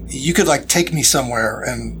 you could, like, take me somewhere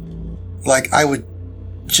and, like, I would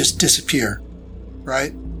just disappear,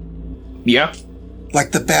 right? Yeah?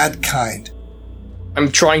 Like the bad kind.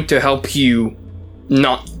 I'm trying to help you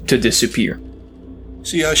not to disappear.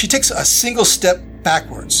 So, she takes a single step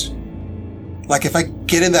backwards. Like, if I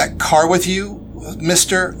get in that car with you,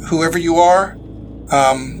 Mr. Whoever you are,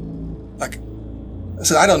 like, I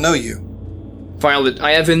said, I don't know you. Violet,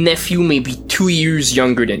 I have a nephew maybe 2 years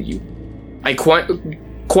younger than you. I quite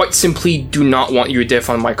simply do not want your death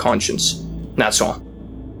on my conscience. That's all.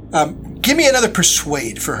 Give me another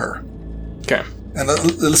persuade for her. Okay. And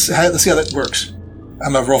let's see how that works.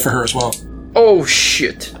 I'm gonna roll for her as well. Oh,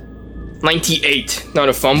 shit. 98. Not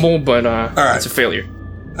a fumble, but right. It's a failure.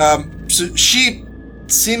 So she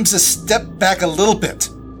seems to step back a little bit.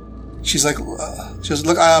 She's like,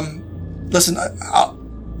 look, listen,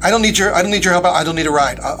 I don't need your help. I don't need a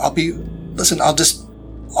ride.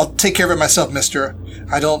 I'll take care of it myself, mister.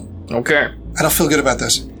 Okay. I don't feel good about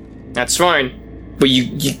this. That's fine. But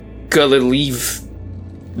you gotta leave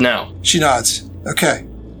now. She nods. Okay.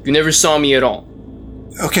 You never saw me at all.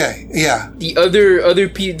 Okay, yeah. The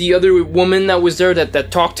other woman that was there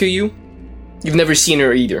that talked to you, you've never seen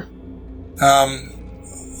her either.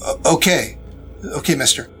 Okay. Okay,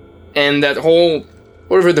 mister. And that whole,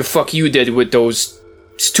 whatever the fuck you did with those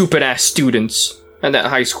stupid ass students at that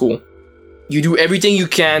high school. You do everything you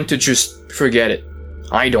can to just forget it.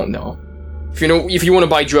 I don't know. If you want to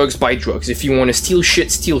buy drugs, buy drugs. If you want to steal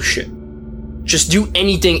shit, steal shit. Just do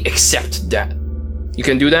anything except that. You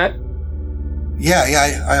can do that?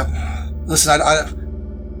 Yeah. Listen,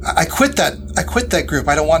 I quit that group.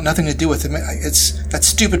 I don't want nothing to do with it. It's that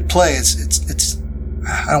stupid play. It's.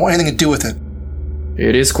 I don't want anything to do with it.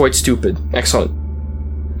 It is quite stupid. Excellent.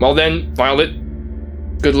 Well then, Violet.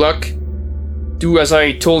 Good luck. Do as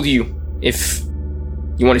I told you if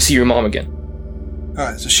you want to see your mom again.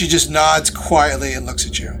 Alright, so she just nods quietly and looks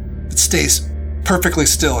at you. It stays perfectly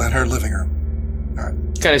still in her living room. Alright.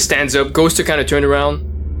 Kind of stands up, goes to kind of turn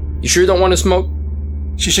around. You sure don't want to smoke?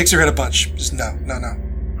 She shakes her head a bunch. Just no.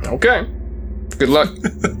 Okay. Good luck.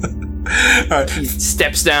 Alright. He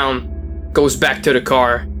steps down, goes back to the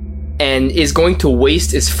car, and is going to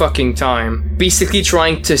waste his fucking time basically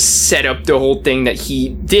trying to set up the whole thing that he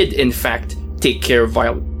did, in fact, take care of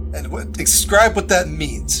Violet. And describe what that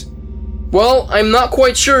means. Well, I'm not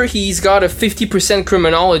quite sure. He's got a 50%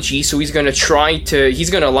 criminology, so he's gonna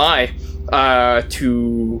lie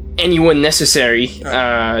to anyone necessary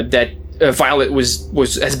that Violet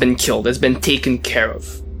has been killed, has been taken care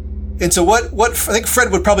of. And so what I think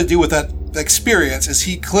Fred would probably do with that experience is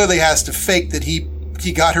he clearly has to fake that he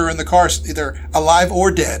got her in the car either alive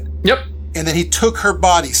or dead. Yep. And then he took her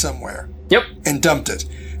body somewhere. Yep. And dumped it.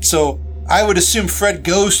 So I would assume Fred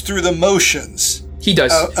goes through the motions. He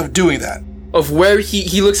does. Of doing that. Of where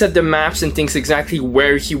he looks at the maps and thinks exactly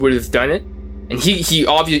where he would have done it. And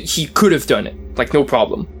he could have done it. Like, no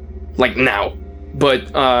problem. Like, now.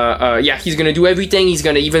 But, yeah, he's gonna do everything. He's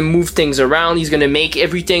gonna even move things around. He's gonna make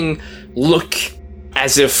everything look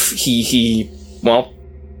as if he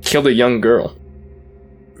killed a young girl.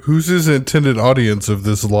 Who's his intended audience of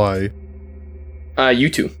this lie? You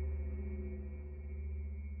two.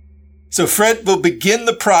 So Fred will begin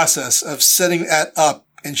the process of setting that up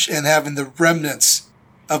and having the remnants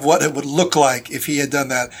of what it would look like if he had done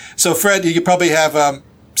that. So Fred, you could probably have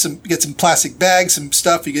get some plastic bags, some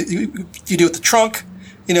stuff. You do with the trunk.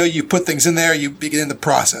 You put things in there. You begin the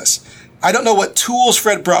process. I don't know what tools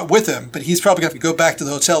Fred brought with him, but he's probably going to have to go back to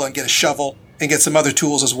the hotel and get a shovel and get some other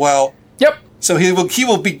tools as well. Yep. So he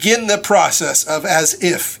will begin the process of as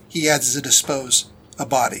if he had to dispose a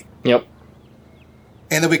body. Yep.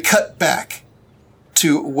 And then we cut back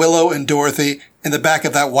to Willow and Dorothy in the back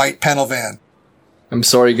of that white panel van. I'm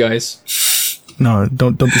sorry, guys. No,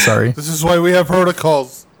 don't be sorry. This is why we have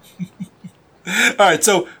protocols. All right,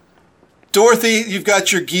 so Dorothy, you've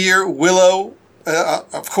got your gear. Willow,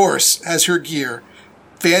 of course, has her gear.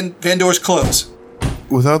 Van doors close.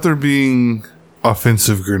 Without there being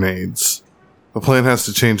offensive grenades, the plan has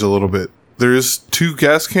to change a little bit. There's 2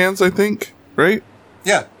 gas cans, I think, right?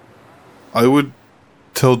 Yeah. I would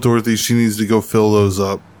tell Dorothy she needs to go fill those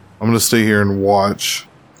up. I'm going to stay here and watch.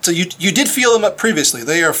 So you did fill them up previously.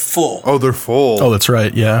 They are full. Oh, they're full. Oh, that's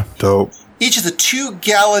right, yeah. Dope. Each of the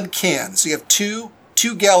 2-gallon cans. So you have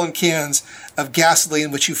 2-gallon cans of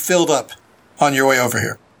gasoline, which you filled up on your way over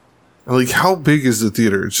here. Like, how big is the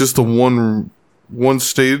theater? It's just the one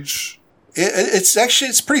stage?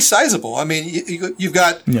 It's pretty sizable. I mean, you've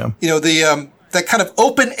got that kind of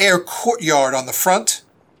open air courtyard on the front,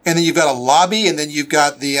 and then you've got a lobby, and then you've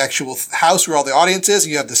got the actual house where all the audience is,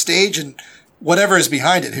 and you have the stage, and whatever is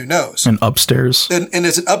behind it, who knows? And upstairs. And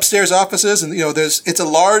there's an upstairs offices, and it's a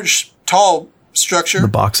large, tall structure. The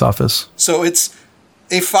box office. So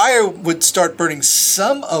a fire would start burning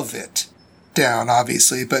some of it down,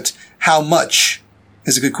 obviously, but how much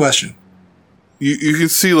is a good question. You can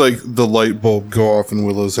see like the light bulb go off in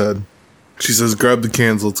Willow's head. She says, "Grab the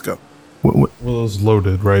cans, let's go." What? Willow's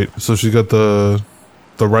loaded, right? So she's got the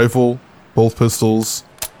rifle, both pistols.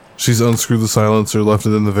 She's unscrewed the silencer, left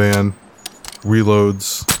it in the van,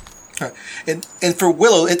 reloads. Right. And for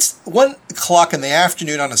Willow, it's 1:00 in the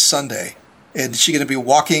afternoon on a Sunday, and she's going to be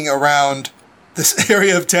walking around this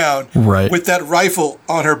area of town with that rifle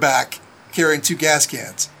on her back, carrying 2 gas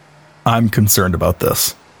cans. I'm concerned about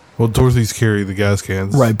this. Well, Dorothy's carrying the gas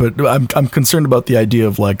cans. Right, but I'm concerned about the idea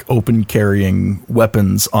of like open carrying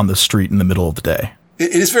weapons on the street in the middle of the day.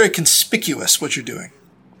 It is very conspicuous what you're doing.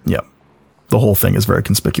 Yeah. The whole thing is very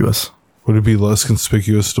conspicuous. Would it be less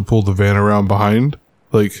conspicuous to pull the van around behind?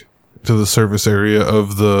 Like, to the service area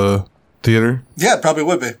of the theater? Yeah, it probably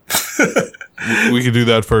would be. We could do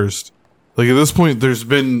that first. Like, at this point,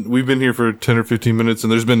 we've been here for 10 or 15 minutes,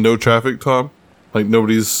 and there's been no traffic, Tom. Like,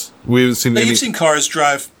 we haven't seen any. You've seen cars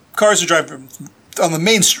are driving on the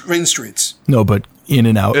main streets. No, but in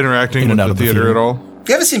and out. Interacting with the theater at all?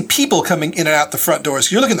 You haven't seen people coming in and out the front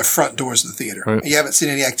doors. You're looking at the front doors of the theater. Right. You haven't seen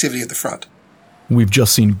any activity at the front. We've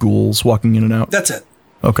just seen ghouls walking in and out. That's it.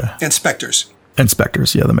 Okay. And specters.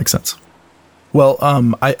 Yeah, that makes sense. Well,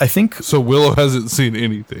 I think... So Willow hasn't seen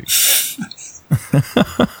anything.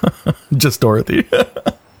 Just Dorothy.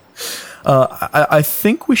 I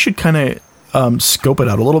think we should kind of scope it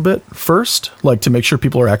out a little bit first, like to make sure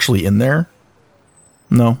people are actually in there.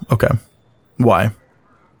 No? Okay. Why?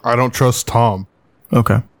 I don't trust Tom.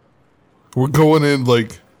 Okay. We're going in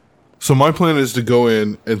so my plan is to go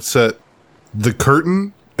in and set the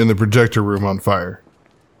curtain and the projector room on fire.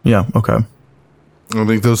 Yeah, okay. I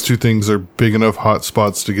think those 2 things are big enough hot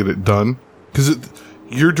spots to get it done. Because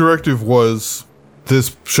your directive was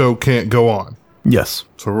this show can't go on. Yes.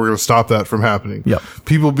 So we're going to stop that from happening. Yep.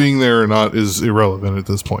 People being there or not is irrelevant at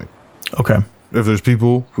this point. Okay. If there's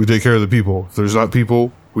people, we take care of the people. If there's not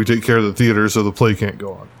people, we take care of the theater so the play can't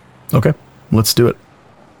go on. Okay. Let's do it.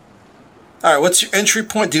 All right, what's your entry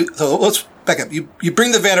point? So let's back up. You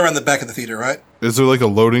bring the van around the back of the theater, right? Is there like a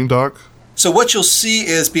loading dock? So what you'll see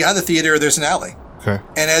is behind the theater, there's an alley. Okay.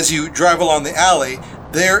 And as you drive along the alley,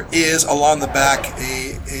 there is along the back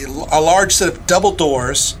a large set of double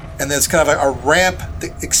doors, and there's kind of a ramp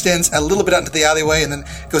that extends a little bit out into the alleyway and then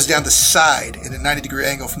goes down the side in a 90-degree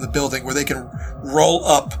angle from the building where they can roll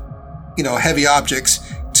up, heavy objects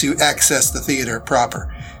to access the theater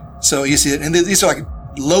proper. So you see it, and these are like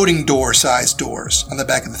loading door sized doors on the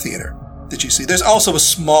back of the theater that you see. There's also a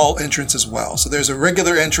small entrance as well. So there's a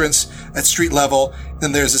regular entrance at street level,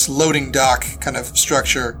 then there's this loading dock kind of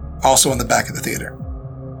structure also on the back of the theater.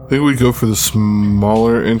 I think we go for the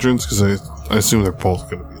smaller entrance because I assume they're both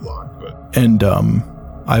going to be locked. But And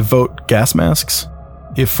I vote gas masks,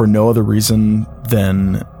 if for no other reason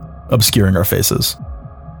than obscuring our faces.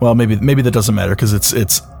 Well, maybe that doesn't matter because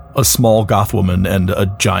it's a small goth woman and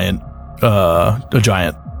a giant. Yeah,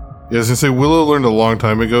 I was going to say, Willow learned a long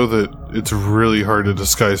time ago that it's really hard to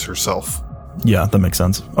disguise herself. Yeah, that makes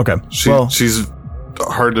sense. Okay. She's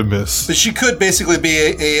hard to miss. But she could basically be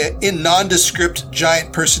a nondescript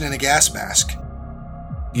giant person in a gas mask.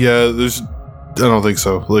 Yeah, I don't think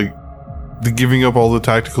so. Like, the giving up all the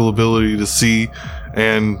tactical ability to see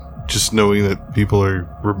and just knowing that people are...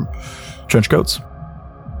 Trench coats?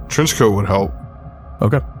 Trench coat would help.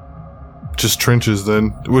 Okay. Just trenches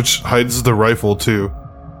then, which hides the rifle too.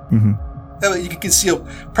 Mm-hmm. Yeah, you can conceal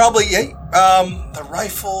probably the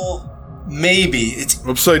rifle. Maybe it's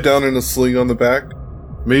upside down in a sling on the back.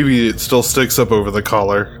 Maybe it still sticks up over the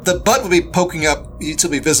collar. The butt would be poking up; you'd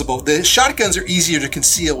still be visible. The shotguns are easier to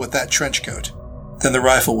conceal with that trench coat than the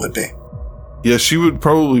rifle would be. Yeah, she would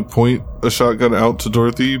probably point a shotgun out to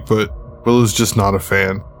Dorothy, but Willow's just not a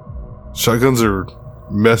fan. Shotguns are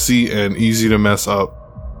messy and easy to mess up.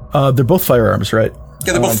 They're both firearms, right?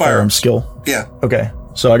 Yeah, they're both firearms. Skill. Yeah. Okay,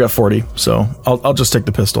 so I got 40, so I'll just take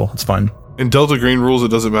the pistol. It's fine. In Delta Green rules, it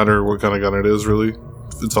doesn't matter what kind of gun it is, really.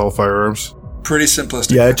 It's all firearms. Pretty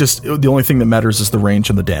simplistic. Yeah, the only thing that matters is the range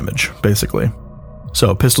and the damage, basically. So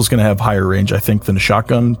a pistol's going to have higher range, I think, than a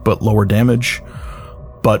shotgun, but lower damage.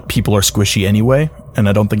 But people are squishy anyway, and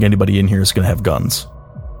I don't think anybody in here is going to have guns.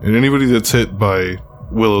 And anybody that's hit by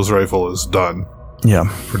Willow's rifle is done. Yeah.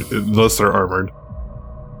 Unless they're armored.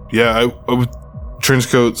 Yeah, I would trench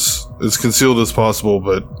coats as concealed as possible,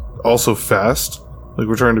 but also fast. Like,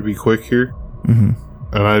 we're trying to be quick here. Mm-hmm.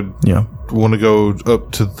 And I want to go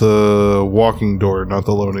up to the walking door, not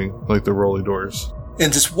the loading, like the rolly doors.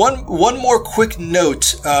 And just one more quick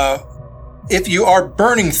note. If you are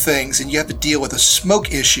burning things and you have to deal with a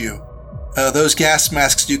smoke issue, those gas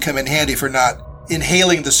masks do come in handy for not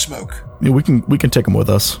inhaling the smoke. Yeah, we can take them with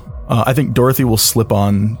us. I think Dorothy will slip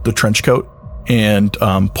on the trench coat and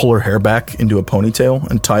pull her hair back into a ponytail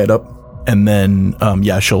and tie it up. And then,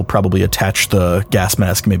 she'll probably attach the gas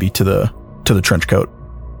mask maybe to the trench coat.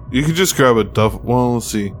 You could just grab a duffel. Well, let's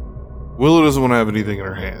see. Willow doesn't want to have anything in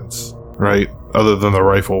her hands, right? Other than the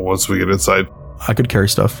rifle once we get inside. I could carry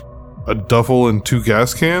stuff. A duffel and 2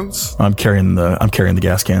 gas cans? I'm carrying the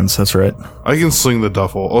gas cans, that's right. I can sling the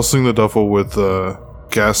duffel. I'll sling the duffel with the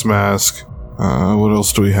gas mask. What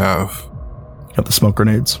else do we have? Got the smoke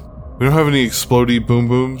grenades. We don't have any explodey boom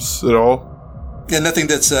booms at all? Yeah, nothing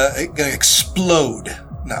that's going to explode.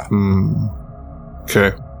 No.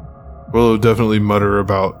 Okay. Willow definitely mutter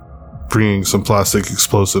about bringing some plastic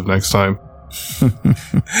explosive next time.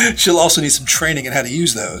 She'll also need some training in how to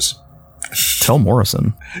use those. Tell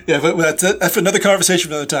Morrison. Yeah, but that's another conversation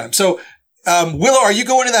for another time. So, Willow, are you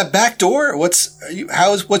going in that back door? What's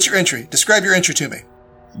your entry? Describe your entry to me.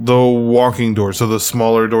 The walking door, so the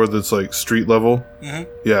smaller door that's like street level. Mm-hmm.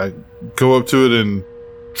 Yeah, go up to it and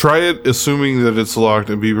try it, assuming that it's locked,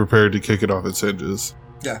 and be prepared to kick it off its hinges.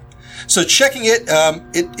 Yeah. So checking it,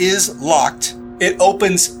 it is locked. It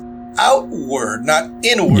opens outward, not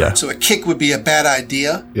inward. Yeah. So a kick would be a bad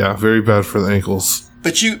idea. Yeah, very bad for the ankles.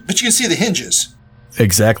 But you can see the hinges.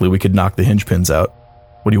 Exactly. We could knock the hinge pins out.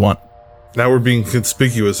 What do you want? Now we're being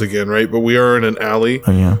conspicuous again, right? But we are in an alley.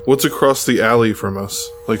 Oh, yeah. What's across the alley from us?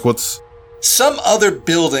 Like, what's... Some other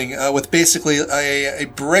building with basically a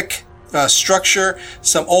brick structure,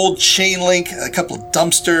 some old chain link, a couple of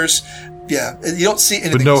dumpsters. Yeah, you don't see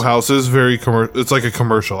anything. But no houses, very it's like a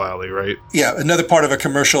commercial alley, right? Yeah, another part of a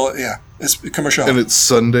commercial, it's a commercial alley. And it's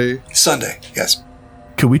Sunday? Sunday, yes.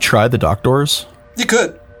 Could we try the dock doors? You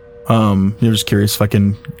could. I'm just curious if I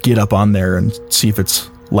can get up on there and see if it's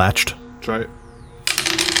latched. Try it.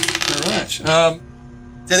 All right.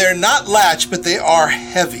 They're not latched, but they are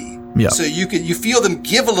heavy. Yeah. So you feel them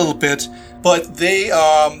give a little bit, but they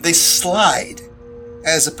slide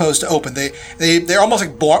as opposed to open. They're almost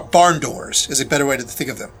like barn doors is a better way to think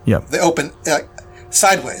of them. Yeah. They open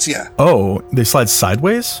sideways. Yeah. Oh, they slide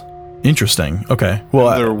sideways? Interesting. Okay.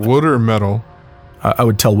 Well, they're wood or metal? I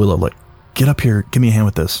would tell Willow, like, get up here, give me a hand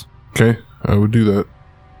with this. Okay, I would do that.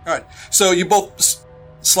 All right. So you both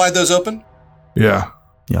slide those open? Yeah.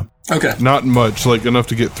 Yeah. Okay. Not much, like enough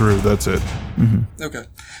to get through. That's it. Mm-hmm. Okay.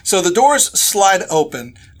 So the doors slide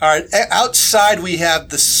open. All right. Outside we have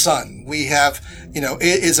the sun. We have,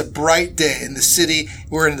 it is a bright day in the city.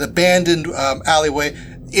 We're in an abandoned alleyway.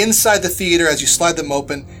 Inside the theater, as you slide them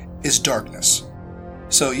open, is darkness.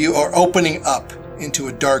 So you are opening up into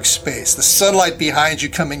a dark space. The sunlight behind you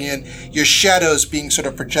coming in, your shadows being sort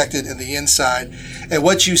of projected in the inside. And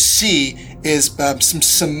what you see is some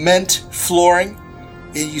cement flooring.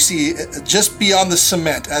 And you see just beyond the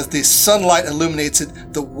cement, as the sunlight illuminates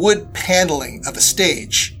it, the wood paneling of a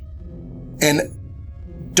stage. And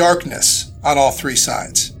darkness on all 3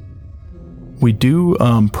 sides. We do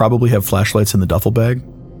probably have flashlights in the duffel bag,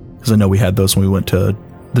 because I know we had those when we went to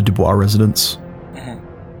the Dubois residence.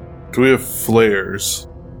 Do we have flares?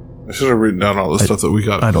 I should have written down all the stuff that we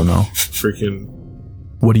got. I don't know. Freaking...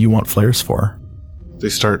 What do you want flares for? They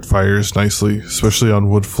start fires nicely, especially on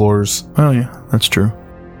wood floors. Oh, yeah, that's true.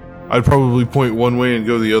 I'd probably point one way and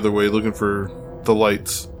go the other way, looking for the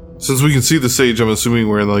lights. Since we can see the stage, I'm assuming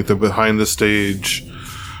we're in like the behind the stage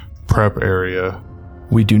prep area.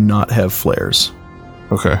 We do not have flares.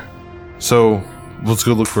 Okay. So, let's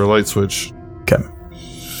go look for a light switch. Okay.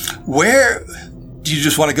 Where... Do you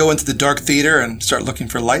just want to go into the dark theater and start looking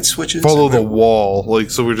for light switches? Follow the wall.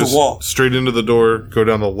 So we're just wall. Straight into the door, go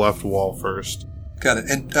down the left wall first. Got it.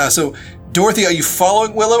 And so, Dorothy, are you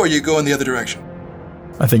following Willow or are you going the other direction?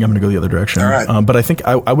 I think I'm going to go the other direction. All right. But I think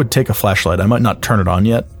I would take a flashlight. I might not turn it on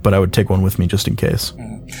yet, but I would take one with me just in case.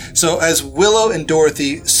 Mm-hmm. So as Willow and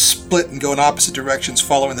Dorothy split and go in opposite directions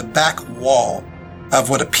following the back wall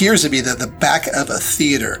of what appears to be the back of a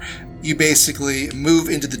theater, you basically move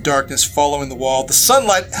into the darkness following the wall. The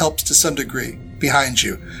sunlight helps to some degree behind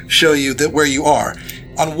you, show you that where you are.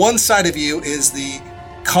 On one side of you is the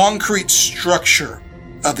concrete structure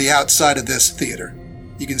of the outside of this theater.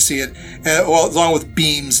 You can see it, along with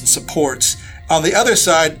beams and supports. On the other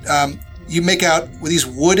side, you make out with these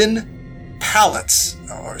wooden pallets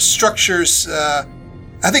or structures.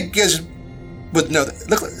 I think you guys would know that.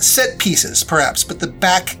 Look like set pieces, perhaps, but the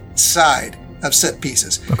back side of set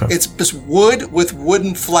pieces. Okay. It's just wood with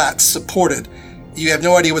wooden flats supported, you have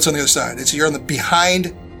no idea what's on the other side. You're on the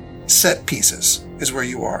behind set pieces is where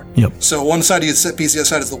you are. Yep. So one side of the set piece, the other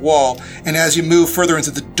side is the wall. And as you move further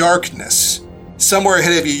into the darkness, somewhere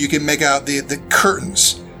ahead of you, you can make out the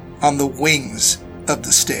curtains on the wings of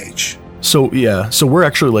the stage. So we're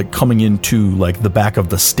actually like coming into like the back of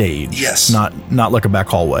the stage. Yes. Not like a back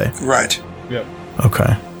hallway. Right. Yep.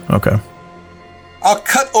 Okay. I'll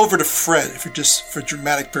cut over to Fred for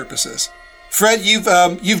dramatic purposes. Fred,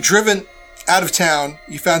 you've driven out of town.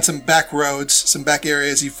 You found some back roads, some back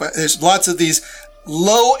areas. There's lots of these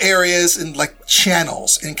low areas and like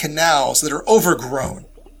channels and canals that are overgrown.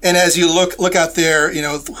 And as you look out there,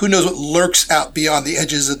 who knows what lurks out beyond the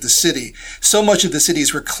edges of the city. So much of the city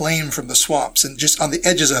is reclaimed from the swamps, and just on the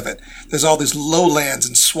edges of it, there's all these lowlands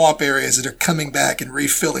and swamp areas that are coming back and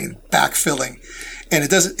refilling, backfilling. And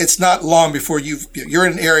it's not long before you're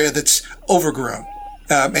in an area that's overgrown.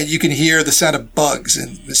 And you can hear the sound of bugs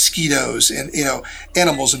and mosquitoes and,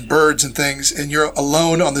 animals and birds and things. And you're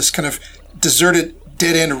alone on this kind of deserted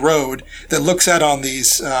dead end road that looks out on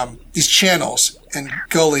these channels and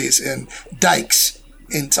gullies and dikes,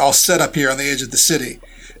 and it's all set up here on the edge of the city.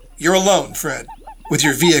 You're alone, Fred, with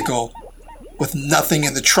your vehicle, with nothing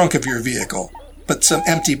in the trunk of your vehicle, but some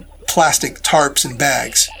empty plastic tarps and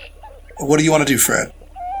bags. What do you want to do, Fred?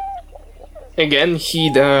 Again,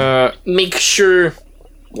 he'd make sure,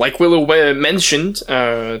 like Willow mentioned,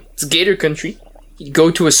 it's gator country. He'd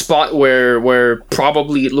go to a spot where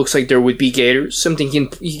probably it looks like there would be gators, something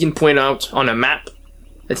he can point out on a map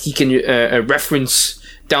that he can reference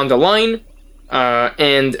down the line.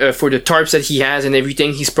 And for the tarps that he has and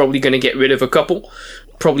everything, he's probably going to get rid of a couple.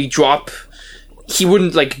 Probably drop... He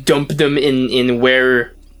wouldn't, like, dump them in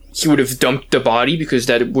where he would have dumped the body, because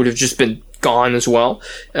that would have just been gone as well.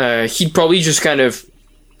 He'd probably just kind of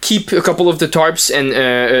keep a couple of the tarps, and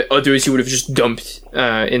others he would have just dumped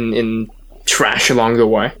in trash along the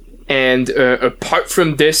way. And apart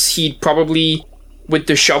from this, he'd probably, with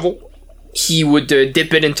the shovel, he would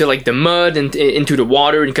dip it into like the mud and into the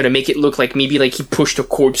water and kind of make it look like maybe like he pushed a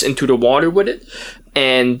corpse into the water with it.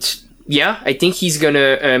 And yeah, I think he's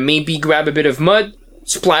gonna maybe grab a bit of mud,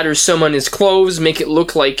 splatter some on his clothes, make it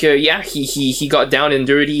look like he got down and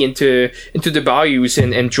dirty into the bayous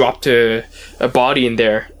and dropped a body in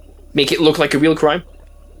there. Make it look like a real crime.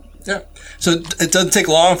 Yeah. So it doesn't take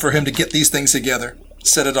long for him to get these things together,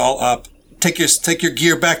 set it all up, take your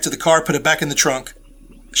gear back to the car, put it back in the trunk,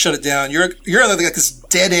 shut it down. You're on like this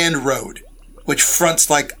dead end road, which fronts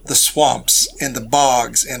like the swamps and the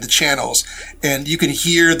bogs and the channels, and you can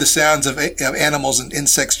hear the sounds of animals and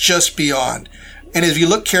insects just beyond. And if you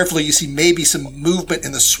look carefully, you see maybe some movement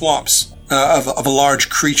in the swamps of a large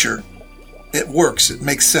creature. It works. It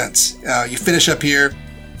makes sense. You finish up here,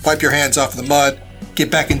 wipe your hands off the mud, get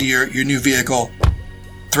back into your new vehicle,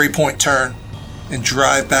 3-point turn, and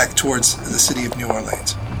drive back towards the city of New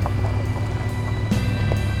Orleans.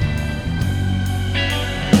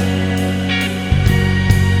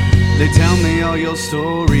 They tell me all your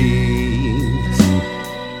stories,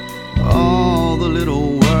 all the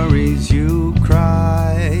little worries you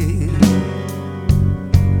cry.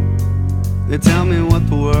 They tell me what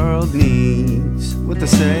the world needs, what to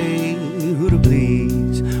say, who to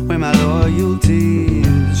please, where my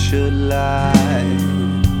loyalties should lie.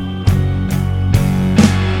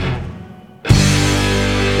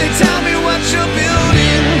 They tell me what you're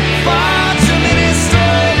building, far too many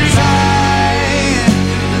stories high,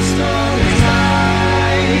 the stories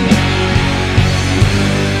high.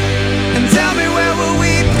 And tell me where will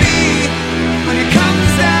we be when it comes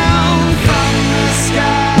down from the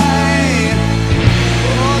sky,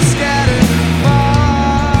 oh, scattered far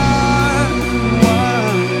and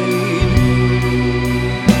wide.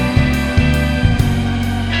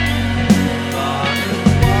 Far and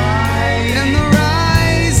wide. And the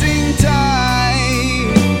rising tide.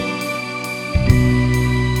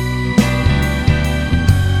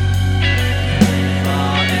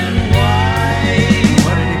 Far and wide.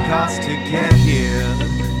 What did it cost to get here?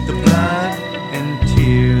 The blood and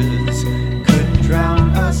tears could drown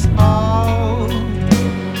us all.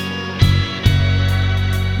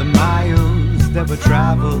 The miles that were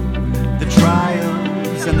traveled, the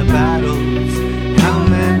trials and the battles